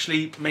 They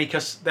actually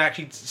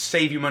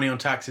save you money on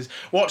taxes.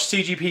 Watch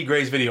CGP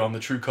Gray's video on the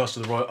true cost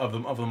of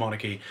the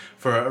monarchy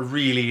for a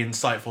really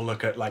insightful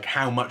look at like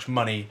how much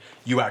money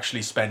you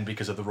actually spend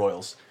because of the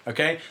royals.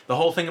 Okay, the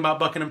whole thing about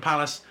Buckingham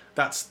Palace,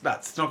 that's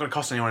not going to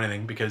cost anyone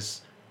anything because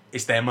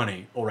it's their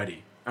money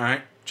already. All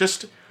right,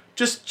 just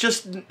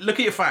look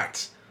at your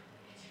facts.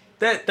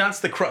 That's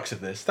the crux of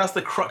this. That's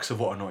the crux of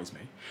what annoys me.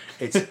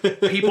 It's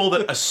people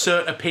that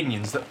assert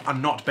opinions that are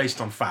not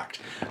based on fact.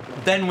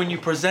 Then when you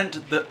present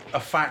a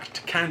fact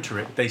to counter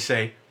it, they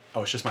say,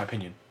 oh, it's just my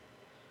opinion.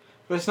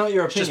 But it's not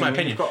your opinion. It's just my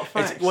opinion.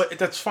 You've got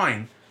that's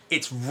fine.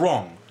 It's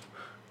wrong.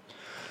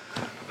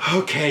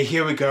 Okay,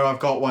 here we go. I've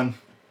got one.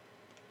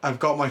 I've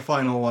got my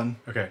final one.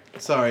 Okay.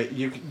 Sorry,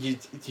 you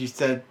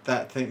said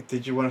that thing.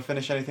 Did you want to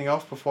finish anything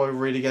off before we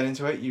really get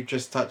into it? You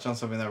just touched on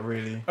something that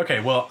really... Okay,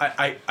 well,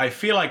 I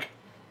feel like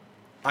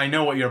I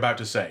know what you're about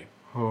to say.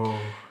 Oh.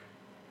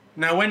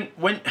 Now,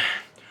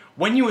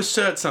 when you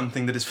assert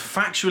something that is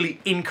factually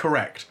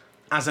incorrect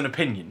as an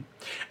opinion,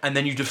 and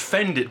then you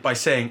defend it by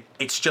saying,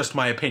 it's just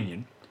my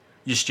opinion,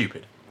 you're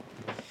stupid.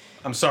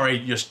 I'm sorry,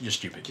 you're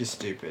stupid. You're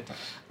stupid.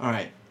 All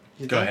right.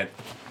 Go ahead.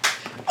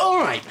 All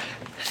right.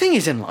 The thing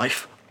is in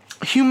life,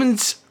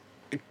 humans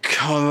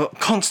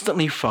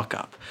constantly fuck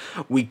up.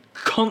 We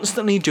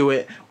constantly do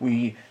it.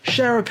 We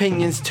share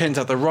opinions. Turns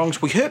out they're wrong.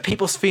 We hurt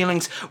people's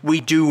feelings.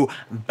 We do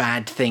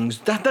bad things.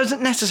 That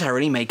doesn't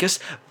necessarily make us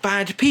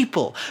bad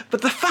people.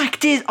 But the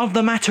fact of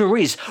the matter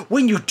is,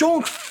 when you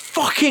don't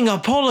fucking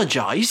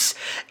apologize,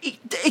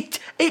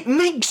 it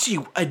makes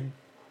you a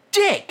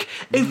dick.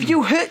 If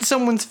you hurt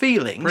someone's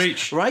feelings,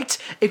 Preach. right?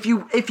 If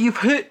you've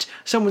hurt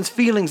someone's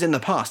feelings in the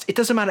past, it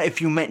doesn't matter if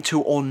you meant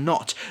to or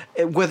not.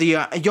 Whether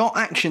your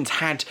actions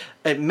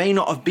may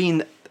not have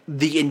been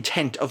the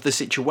intent of the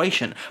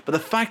situation, but the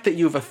fact that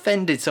you've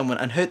offended someone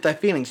and hurt their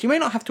feelings, you may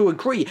not have to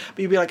agree, but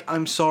you'd be like,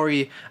 I'm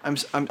sorry,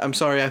 I'm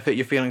sorry I've hurt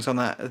your feelings on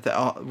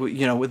that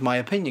with my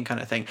opinion kind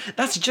of thing.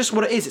 That's just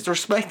what it is. It's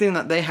respecting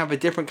that they have a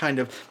different kind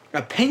of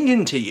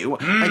opinion to you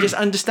and just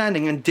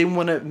understanding and didn't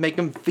want to make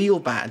them feel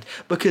bad,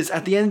 because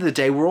at the end of the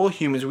day, we're all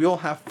humans, we all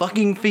have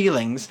fucking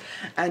feelings,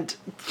 and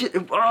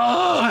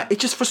it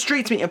just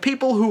frustrates me. And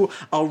people who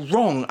are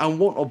wrong and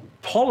won't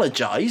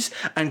apologize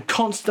and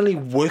constantly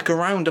work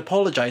around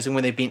apologizing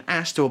when they've been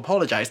asked to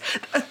apologize,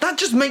 that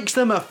just makes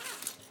them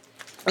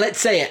let's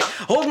say it.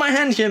 Hold my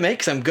hand here, mate,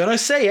 because I'm gonna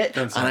say it,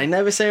 and I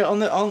never say it on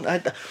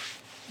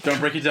Don't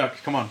break your duck.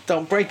 Come on.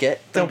 Don't break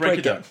it. Don't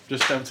break your duck.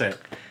 Just don't say it.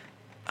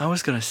 I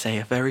was gonna say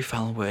a very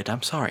foul word.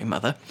 I'm sorry,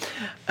 mother.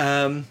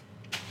 It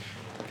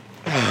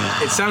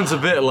sounds a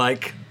bit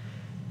like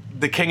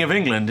the King of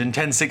England in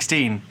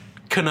 1016,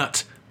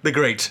 Canute the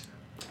Great.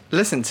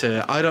 Listen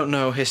to I Don't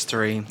Know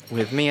History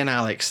with me and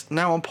Alex,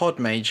 now on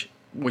Podmage,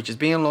 which is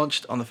being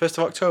launched on the 1st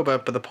of October,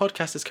 but the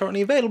podcast is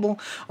currently available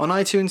on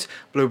iTunes,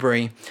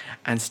 Blueberry,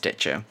 and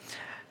Stitcher.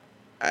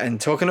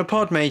 And talking of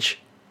Podmage,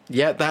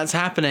 yeah, that's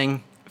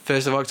happening.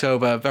 1st of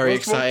October, very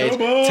excited.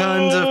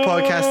 Tons of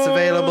podcasts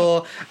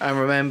available. And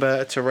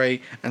remember to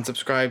rate and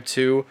subscribe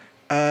to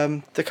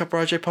the Cup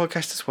RJ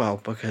podcast as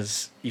well,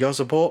 because your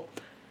support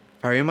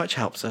very much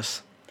helps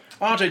us.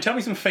 RJ, tell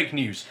me some fake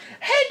news.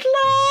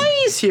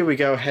 Headlines! Here we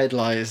go,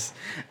 headlines.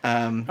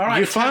 All right,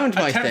 you found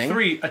my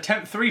thing.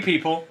 Attempt 3,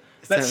 people.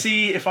 Let's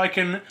see if I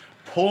can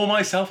pull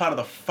myself out of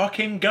the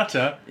fucking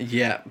gutter.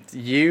 Yeah,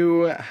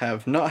 you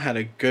have not had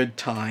a good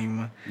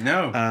time.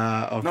 No,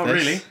 not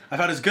really. I've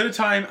had as good a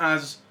time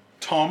as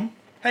Tom.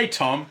 Hey,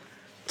 Tom.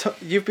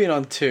 You've been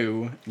on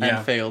 2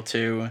 and failed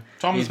 2.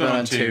 Tom's been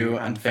on 2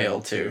 and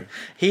failed 2.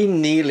 He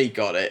nearly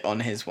got it on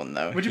his one,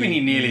 though. What do you mean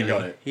he nearly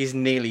got it? He's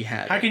nearly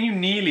had How can you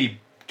nearly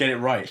get it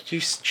right? You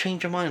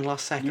change your mind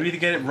last second. You either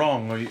get it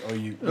wrong or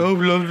you... Oh,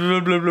 blah, blah,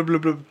 blah, blah, blah,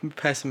 blah,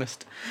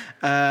 pessimist.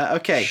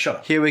 Okay, shut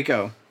up. Here we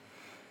go.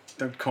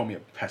 Don't call me a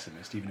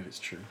pessimist, even if it's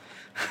true.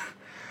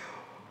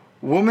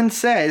 Woman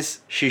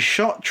says she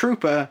shot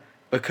trooper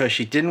because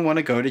she didn't want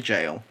to go to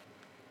jail.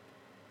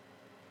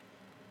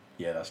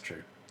 Yeah, that's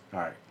true.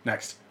 Alright,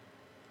 next.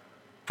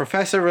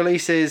 Professor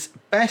releases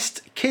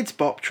best Kids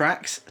Bop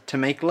tracks to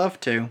make love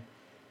to.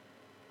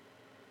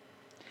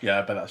 Yeah,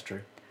 I bet that's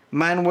true.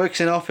 Man works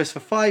in office for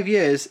 5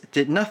 years,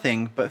 did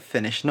nothing but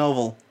finish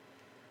novel.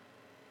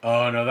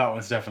 Oh no, that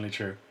one's definitely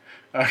true.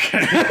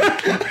 Okay.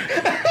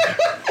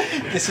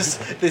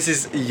 This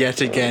is yet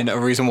again a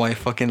reason why I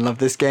fucking love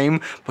this game,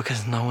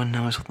 because no one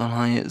knows what the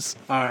lie is.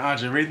 Alright,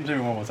 Ajay, read them to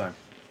me one more time.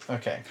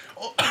 Okay.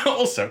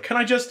 Also, can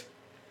I just...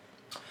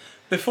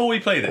 Before we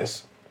play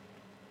this,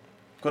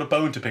 I've got a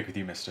bone to pick with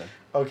you, mister.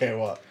 Okay,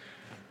 what?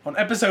 On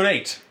episode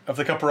 8 of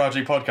the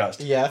Cupperaggi podcast,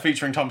 Yeah.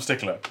 featuring Tom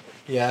Stickler,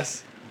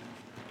 Yes.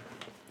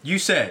 you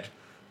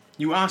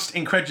asked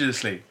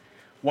incredulously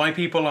why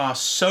people are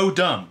so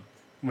dumb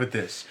with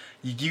this.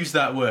 You used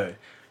that word.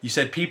 You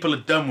said people are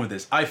dumb with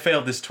this. I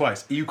failed this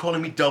twice. Are you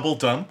calling me double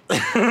dumb?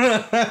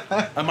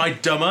 Am I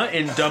dumber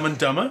in Dumb and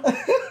Dumber?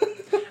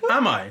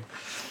 Am I?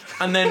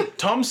 And then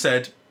Tom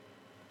said,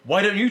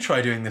 why don't you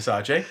try doing this,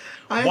 RJ?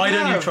 Why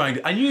don't you try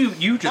and... And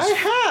you just... I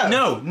have.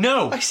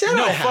 No. I said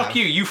no, I fuck have.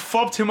 you. You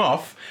fobbed him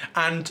off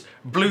and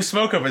blew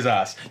smoke up his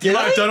ass. You Did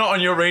might have I? done it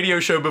on your radio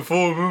show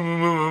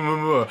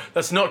before.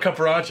 That's not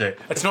Cupperaggi.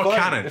 It's not fine.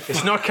 canon.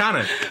 It's not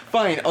canon.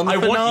 Fine, on the I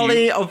want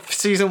finale you- of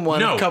season 1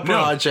 No, of no,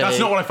 Cupperaggi. that's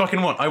not what I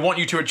fucking want. I want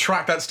you to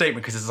retract that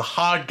statement because it's a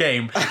hard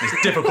game.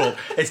 It's difficult.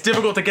 It's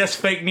difficult to guess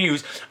fake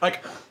news.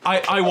 Like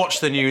I watch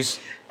the news.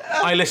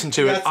 I listen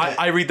to it. That's it.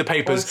 I read the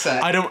papers. One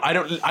sec. I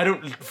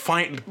don't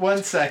find.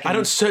 1 second. I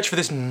don't search for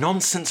this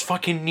nonsense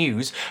fucking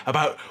news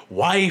about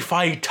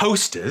Wi-Fi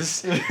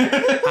toasters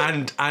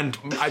and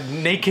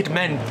naked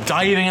men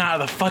diving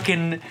out of the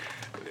fucking.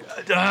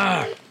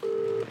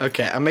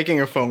 Okay, I'm making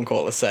a phone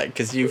call a sec,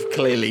 because you've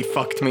clearly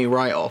fucked me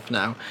right off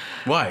now.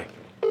 Why?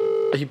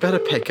 You better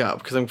pick up,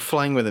 because I'm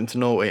flying with him to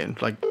Norway in,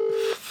 like,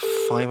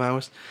 5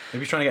 hours.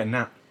 Maybe he's trying to get a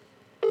nap.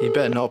 You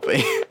better not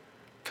be.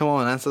 Come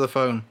on, answer the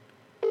phone.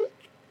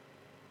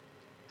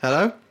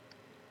 Hello?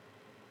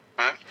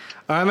 Huh?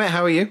 Alright, mate,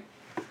 how are you?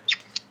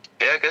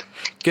 Yeah,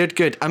 good.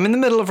 Good. I'm in the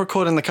middle of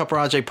recording the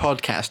Cupperaggi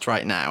podcast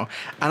right now,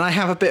 and I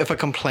have a bit of a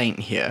complaint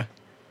here.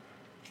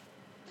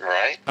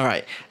 Right.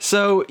 Alright,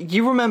 so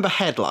you remember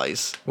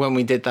Headlies when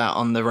we did that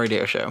on the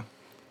radio show?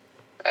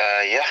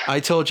 Yeah. I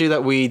told you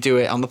that we do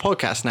it on the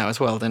podcast now as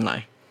well, didn't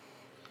I?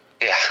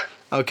 Yeah.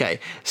 Okay,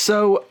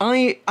 so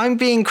I'm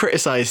being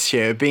criticised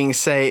here,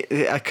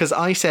 because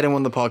I said in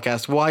one of the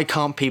podcasts, why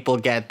can't people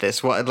get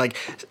this? What, like,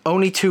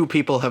 only 2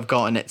 people have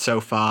gotten it so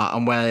far,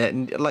 and we're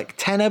like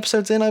 10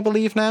 episodes in, I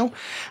believe now.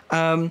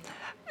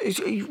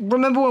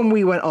 Remember when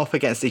we went off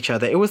against each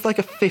other? It was like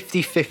a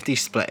 50-50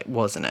 split,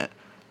 wasn't it?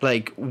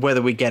 Like,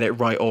 whether we get it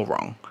right or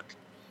wrong.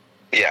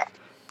 Yeah.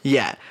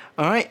 Yeah.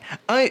 All right.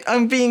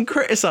 I'm being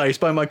criticised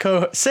by my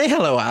co-host. Say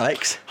hello,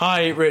 Alex.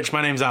 Hi, Rich.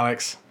 My name's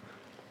Alex.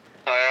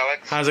 Hi,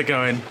 Alex. How's it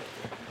going?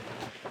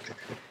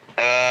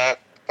 All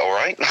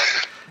right.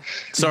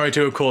 Sorry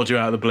to have called you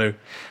out of the blue.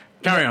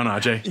 Carry on,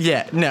 RJ.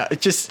 Yeah, no,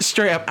 just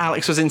straight up,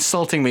 Alex was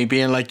insulting me,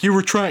 being like, "You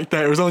retract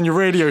that. It was on your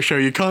radio show.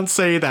 You can't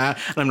say that."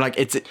 And I'm like,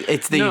 "It's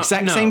the No,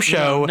 exact no, same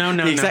show, no,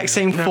 the exact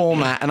same no.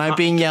 format," and I'm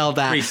being yelled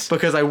at Reese.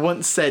 because I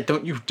once said,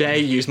 "Don't you dare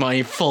use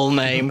my full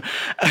name."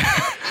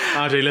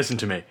 RJ, listen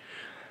to me.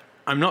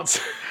 I'm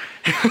not...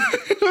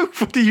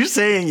 What are you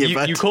saying,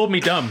 You called me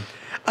dumb.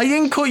 I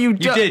didn't call you.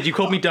 You did. You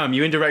called me dumb.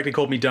 You indirectly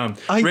called me dumb.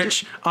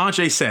 Rich,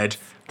 RJ said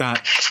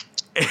that...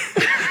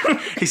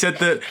 he said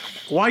that,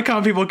 why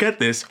can't people get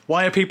this?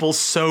 Why are people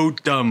so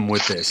dumb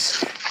with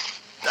this?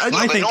 Well, I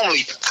they're think...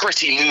 normally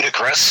pretty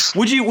ludicrous.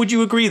 Would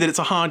you agree that it's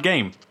a hard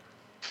game?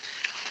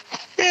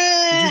 Would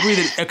you agree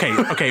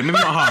that... Okay, maybe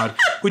not hard.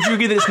 Would you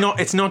agree that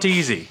it's not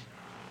easy?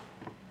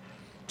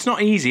 It's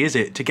not easy, is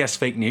it, to guess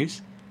fake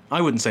news?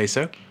 I wouldn't say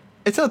so.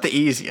 It's not the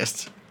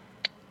easiest.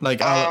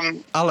 Like,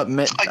 I'll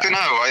admit I that. don't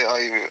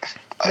know.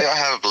 I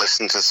have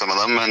listened to some of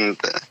them, and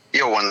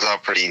your ones are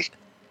pretty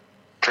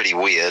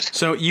weird.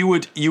 So you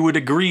would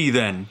agree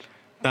then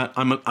that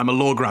I'm a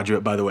law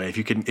graduate, by the way, if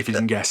you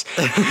didn't guess.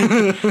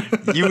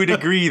 You would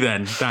agree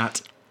then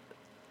that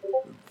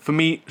for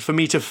me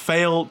to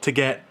fail to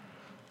get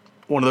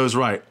one of those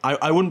right,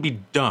 I wouldn't be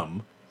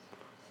dumb.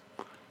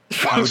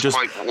 I would just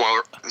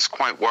It's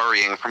quite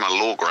worrying from a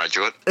law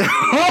graduate. You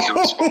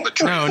can spot the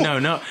truth.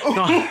 no.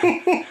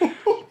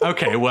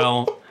 Okay,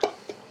 well.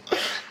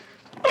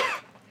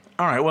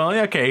 All right. Well,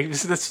 okay.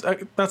 That's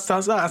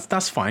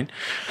fine.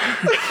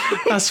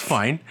 That's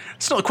fine.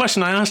 It's not a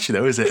question I asked you,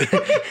 though, is it?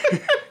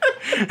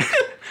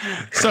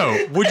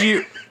 So,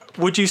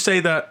 would you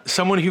say that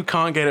someone who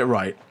can't get it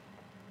right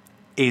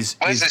is?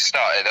 Where's this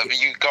started? Have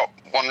you got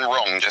one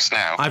wrong just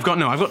now? I've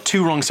got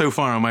 2 wrong so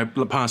far on my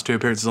past 2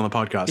 appearances on the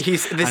podcast.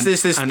 This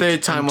is his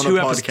third time on the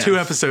podcast. 2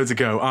 episodes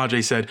ago,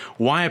 RJ said,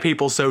 "Why are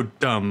people so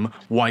dumb?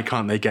 Why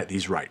can't they get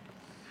these right?"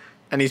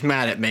 And he's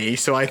mad at me,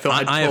 so I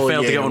thought I have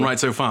failed to get one right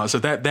so far. So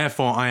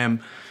therefore,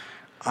 I'm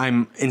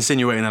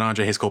insinuating that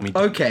RJ has called me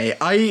dumb. Okay,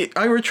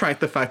 I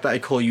retract the fact that I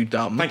call you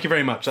dumb. Thank you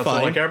very much. That's all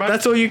I Fine. care about.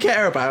 That's all you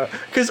care about.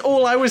 Because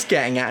all I was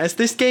getting at is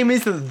this game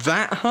isn't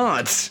that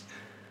hard.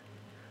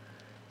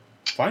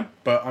 fine,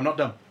 but I'm not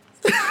dumb.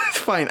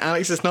 fine.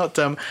 Alex is not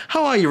dumb.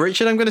 How are you,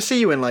 Richard? I'm going to see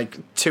you in like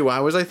 2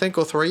 hours, I think,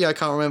 or 3. I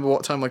can't remember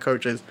what time my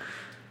coach is.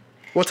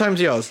 What time's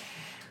yours?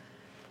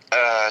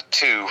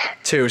 2.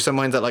 2, so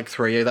mine's at like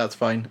 3. That's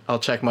fine. I'll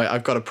check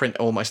I've got to print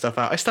all my stuff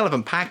out. I still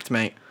haven't packed,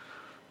 mate.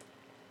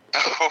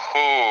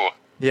 Oh.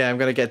 Yeah, I'm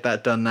going to get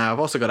that done now. I've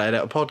also got to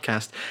edit a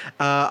podcast.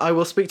 I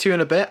will speak to you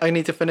in a bit. I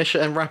need to finish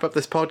and wrap up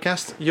this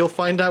podcast. You'll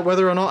find out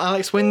whether or not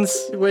Alex wins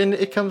when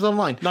it comes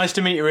online. Nice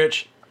to meet you,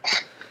 Rich.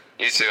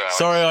 You too, Alex.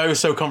 Sorry I was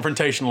so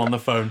confrontational on the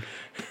phone.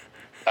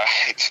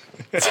 Alright.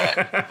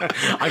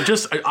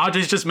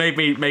 Archie's just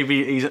maybe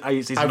he's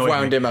I've annoyed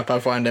wound me. him up.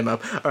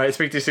 All right,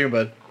 speak to you soon,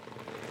 bud.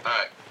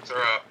 Alright,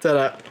 ta-ra.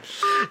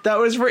 Ta-da. That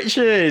was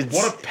Richard.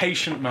 What a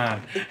patient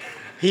man.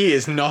 He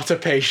is not a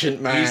patient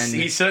man.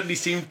 He certainly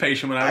seemed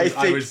patient when I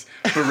was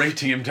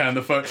berating him down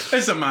the phone. This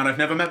is a man I've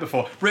never met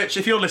before. Rich,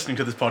 if you're listening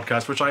to this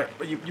podcast, which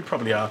you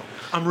probably are,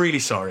 I'm really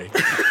sorry.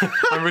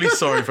 I'm really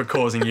sorry for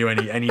causing you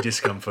any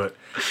discomfort.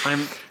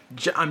 I'm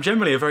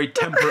generally a very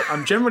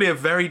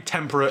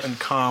temperate and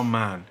calm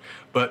man.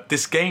 But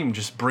this game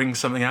just brings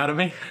something out of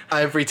me.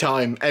 Every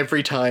time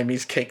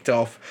he's kicked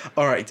off.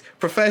 All right,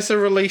 Professor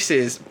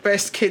releases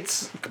Best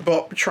Kids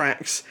Bop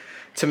tracks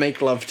to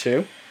make love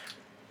to.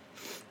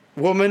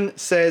 Woman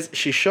says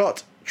she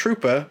shot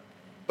trooper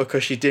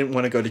because she didn't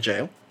want to go to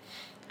jail.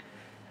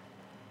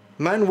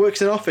 Man works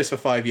in office for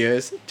 5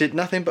 years, did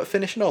nothing but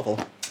finish novel.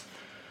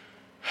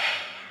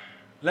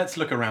 Let's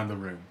look around the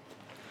room.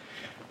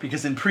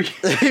 Because in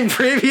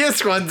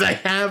previous ones I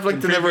have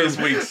looked in the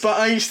room. Weeks. But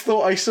I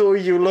thought I saw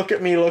you look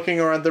at me looking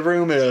around the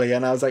room earlier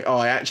and I was like, oh,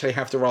 I actually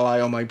have to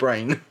rely on my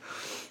brain.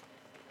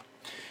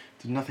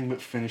 Did nothing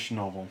but finish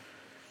novel.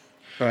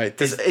 Right.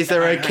 Is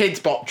there a Kids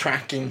Bop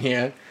track in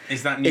here?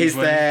 Is that Is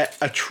there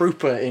a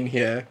trooper in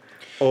here?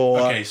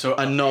 Or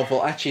a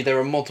novel? Actually, there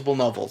are multiple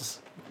novels.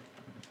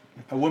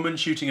 A woman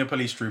shooting a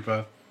police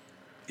trooper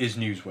is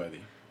newsworthy.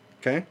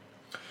 Okay.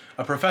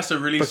 A professor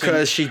releasing...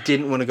 Because she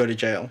didn't want to go to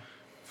jail.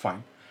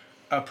 Fine.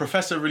 A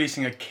professor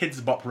releasing a Kids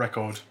Bop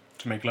record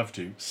to make love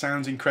to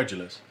sounds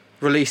incredulous.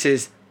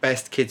 Releases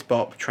Best Kids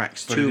Bop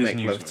tracks But to it is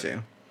make love newsworthy.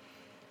 to.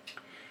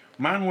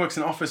 Man works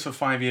in office for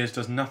 5 years,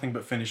 does nothing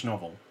but finish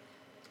novel.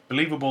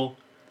 Believable.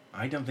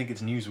 I don't think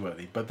it's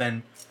newsworthy. But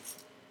then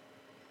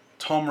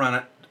Tom ran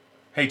it.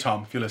 Hey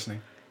Tom, if you're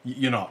listening.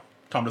 You're not.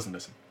 Tom doesn't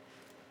listen.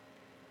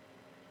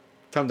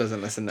 Tom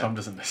doesn't listen now. Tom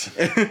doesn't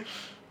listen.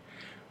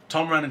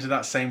 Tom ran into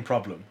that same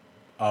problem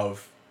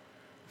of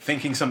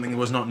thinking something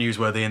was not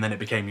newsworthy and then it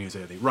became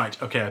newsworthy.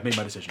 Right, okay, I've made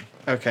my decision.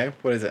 Okay,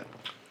 what is it?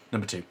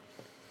 Number 2.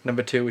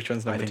 Number 2, which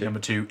one's I number think 2? number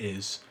 2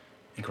 is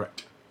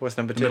incorrect. What's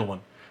number 2? The middle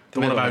one. The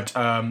one middle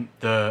about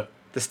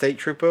the State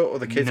Trooper or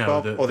the Kids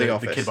Bop or the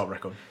Office? The Kids Bop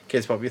record.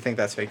 Kids Bop, you think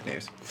that's fake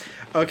news.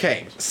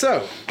 Okay,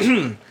 so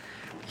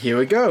here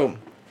we go.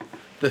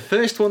 The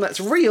first one that's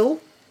real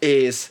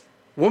is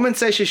woman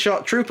says she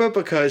shot trooper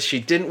because she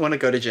didn't want to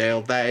go to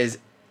jail. That is,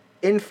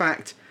 in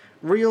fact,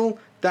 real.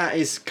 That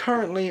is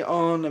currently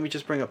on, let me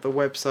just bring up the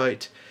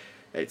website.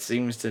 It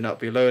seems to not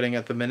be loading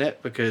at the minute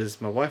because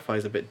my Wi-Fi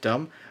is a bit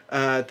dumb.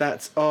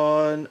 That's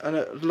on an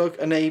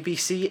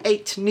ABC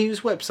 8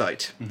 news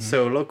website. Mm-hmm.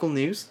 So local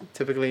news,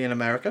 typically in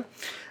America.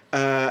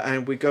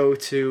 And we go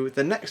to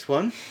the next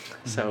one.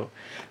 Mm-hmm. So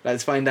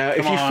let's find out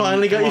if you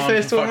finally got your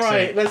first one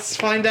right. Sake. Let's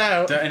find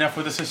out. Enough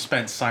with the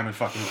suspense, Simon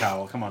fucking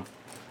Cowell. Come on.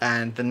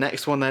 And the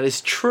next one that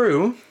is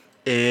true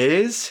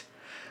is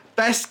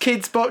Best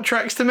Kids Bop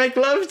tracks to make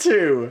love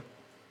to.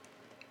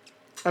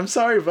 I'm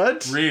sorry,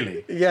 bud.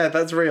 Really? Yeah,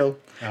 that's real.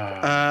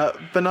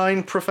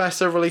 Benign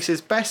Professor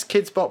releases Best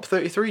Kids Bop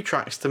 33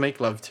 tracks to make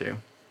love to.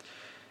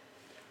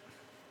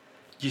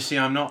 You see,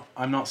 I'm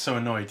not so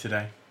annoyed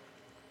today.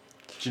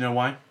 Do you know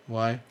why?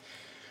 Why?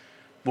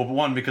 Well,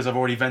 1, because I've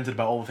already vented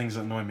about all the things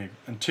that annoy me.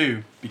 And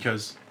 2,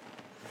 because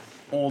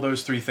all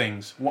those 3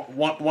 things,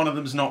 one of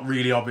them's not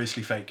really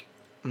obviously fake.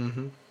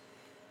 Mm-hmm.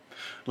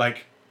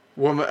 Like,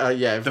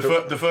 yeah.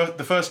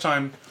 The first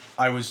time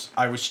I was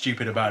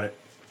stupid about it,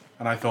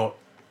 and I thought,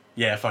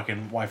 yeah,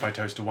 fucking Wi-Fi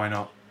toaster, why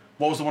not?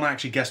 What was the one I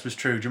actually guessed was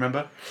true? Do you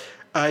remember?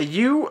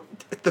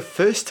 The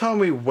first time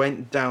we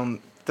went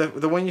down,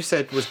 the one you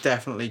said was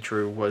definitely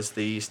true was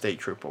the State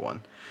Trooper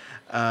one.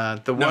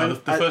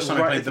 The first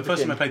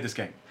time I played this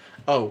game.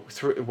 Oh,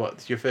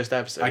 what? Your first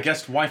episode? I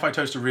guessed Wi-Fi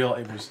toaster real.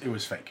 It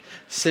was fake.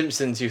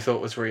 Simpsons you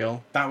thought was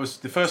real. That was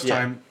the first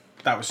time.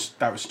 That was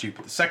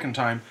stupid. The second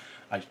time,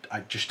 I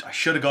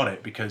should have got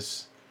it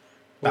because.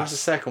 What was the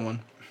second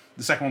one?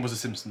 The second one was the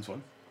Simpsons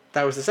one.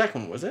 That was the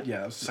second one, was it? Yeah,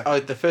 that was the second. Oh,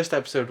 the first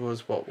episode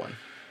was what one?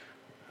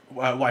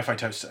 Wi-Fi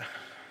toaster.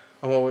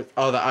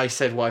 That I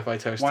said Wi-Fi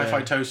toaster.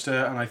 Wi-Fi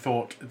toaster, and I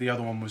thought the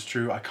other one was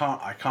true. I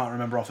can't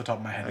remember off the top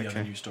of my head the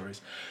other news stories.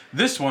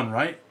 This one,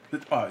 right?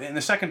 In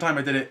the second time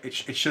I did it, it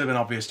should have been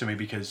obvious to me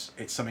because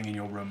it's something in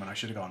your room, and I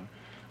should have gone,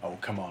 oh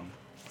come on.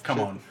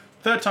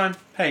 Third time,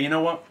 hey, you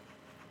know what?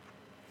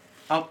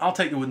 I'll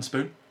take the wooden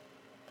spoon.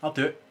 I'll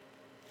do it.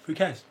 Who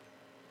cares?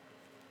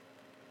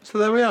 So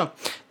there we are.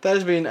 That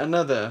has been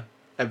another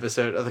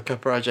episode of the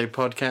Cuparage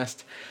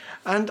podcast.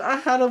 And I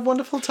had a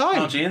wonderful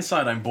time. Archie,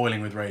 inside I'm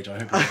boiling with rage. I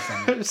hope you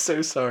understand. I'm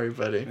so sorry,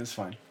 buddy. It's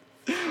fine.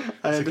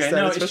 I It's understand.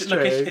 okay. No, it's look,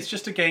 frustrating. it's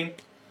just a game.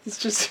 It's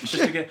just It's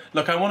just a game.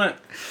 Look, I want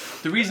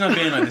to. The reason I'm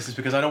being like this is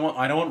because I don't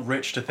want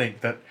Rich to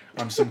think that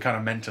I'm some kind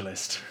of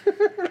mentalist.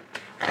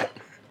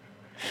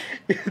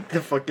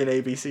 the fucking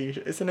ABC.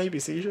 It's an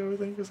ABC show, I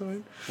think, or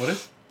something. What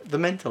is? The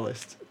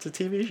Mentalist. It's a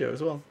TV show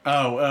as well.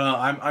 Oh,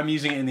 I'm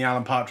using it in the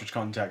Alan Partridge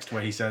context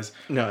where he says,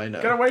 No, I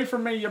know. "Get away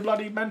from me, you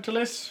bloody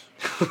mentalist."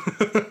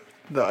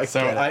 No, I So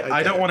get it, I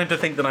get don't it. want him to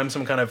think that I'm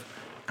some kind of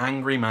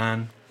angry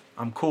man.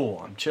 I'm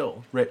cool. I'm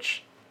chill.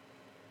 Rich.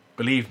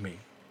 Believe me.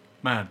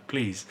 Man,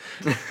 please.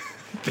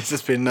 This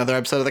has been another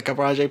episode of the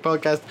Copper RJ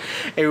podcast.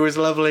 It was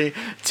lovely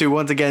to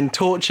once again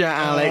torture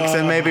Alex,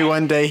 and maybe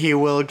one day he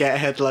will get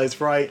headlights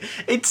right.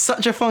 It's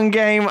such a fun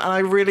game, and I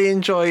really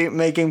enjoy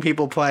making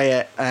people play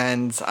it,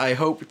 and I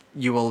hope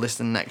you will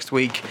listen next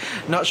week.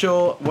 Not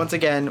sure, once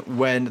again,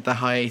 when the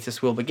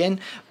hiatus will begin,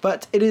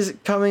 but it is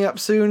coming up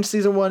soon.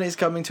 Season 1 is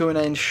coming to an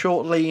end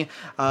shortly.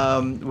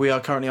 We are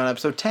currently on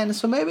episode 10,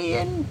 so maybe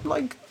in,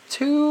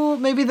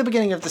 maybe the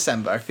beginning of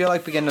December. I feel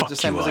like beginning of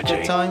December is a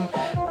good time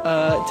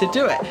to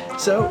do it.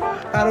 So,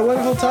 have a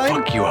wonderful time.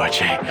 Fuck you,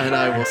 RJ. And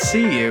I will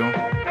see you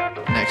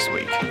next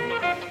week.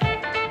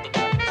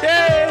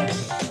 Yay!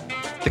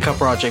 The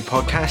Copper RJ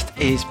podcast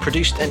is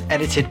produced and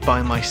edited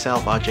by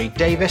myself, RJ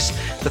Davis.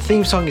 The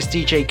theme song is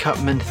DJ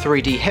Cutman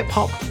 3D Hip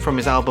Hop from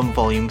his album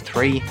Volume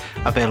 3,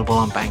 available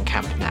on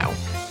Bandcamp now.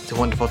 It's a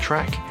wonderful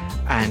track,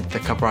 and the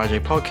Copper RJ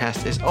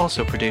podcast is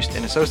also produced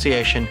in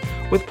association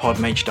with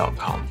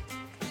Podmage.com.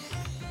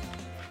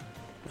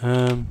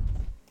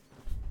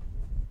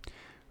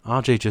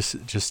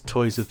 RJ just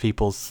toys with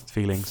people's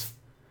feelings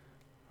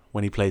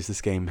when he plays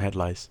this game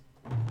Headlights.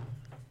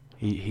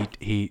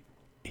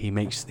 He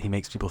makes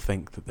people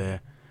think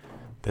that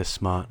they're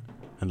smart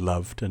and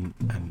loved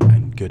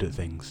and good at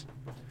things,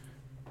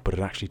 but it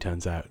actually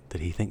turns out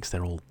that he thinks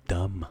they're all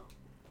dumb.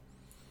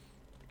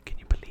 Can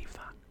you believe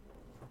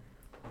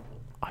that?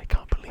 I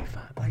can't believe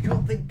that. I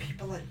don't think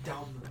people are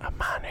dumb. A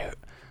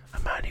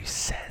man who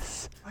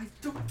says I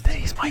don't that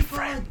he's my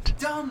friend.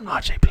 Dumb.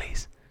 RJ,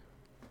 please.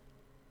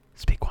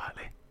 Speak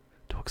quietly.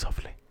 Talk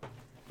softly.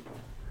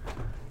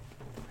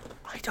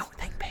 I don't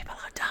think people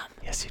are dumb.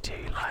 Yes, you do,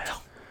 you liar.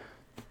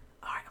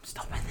 Alright, I'm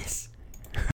stopping this.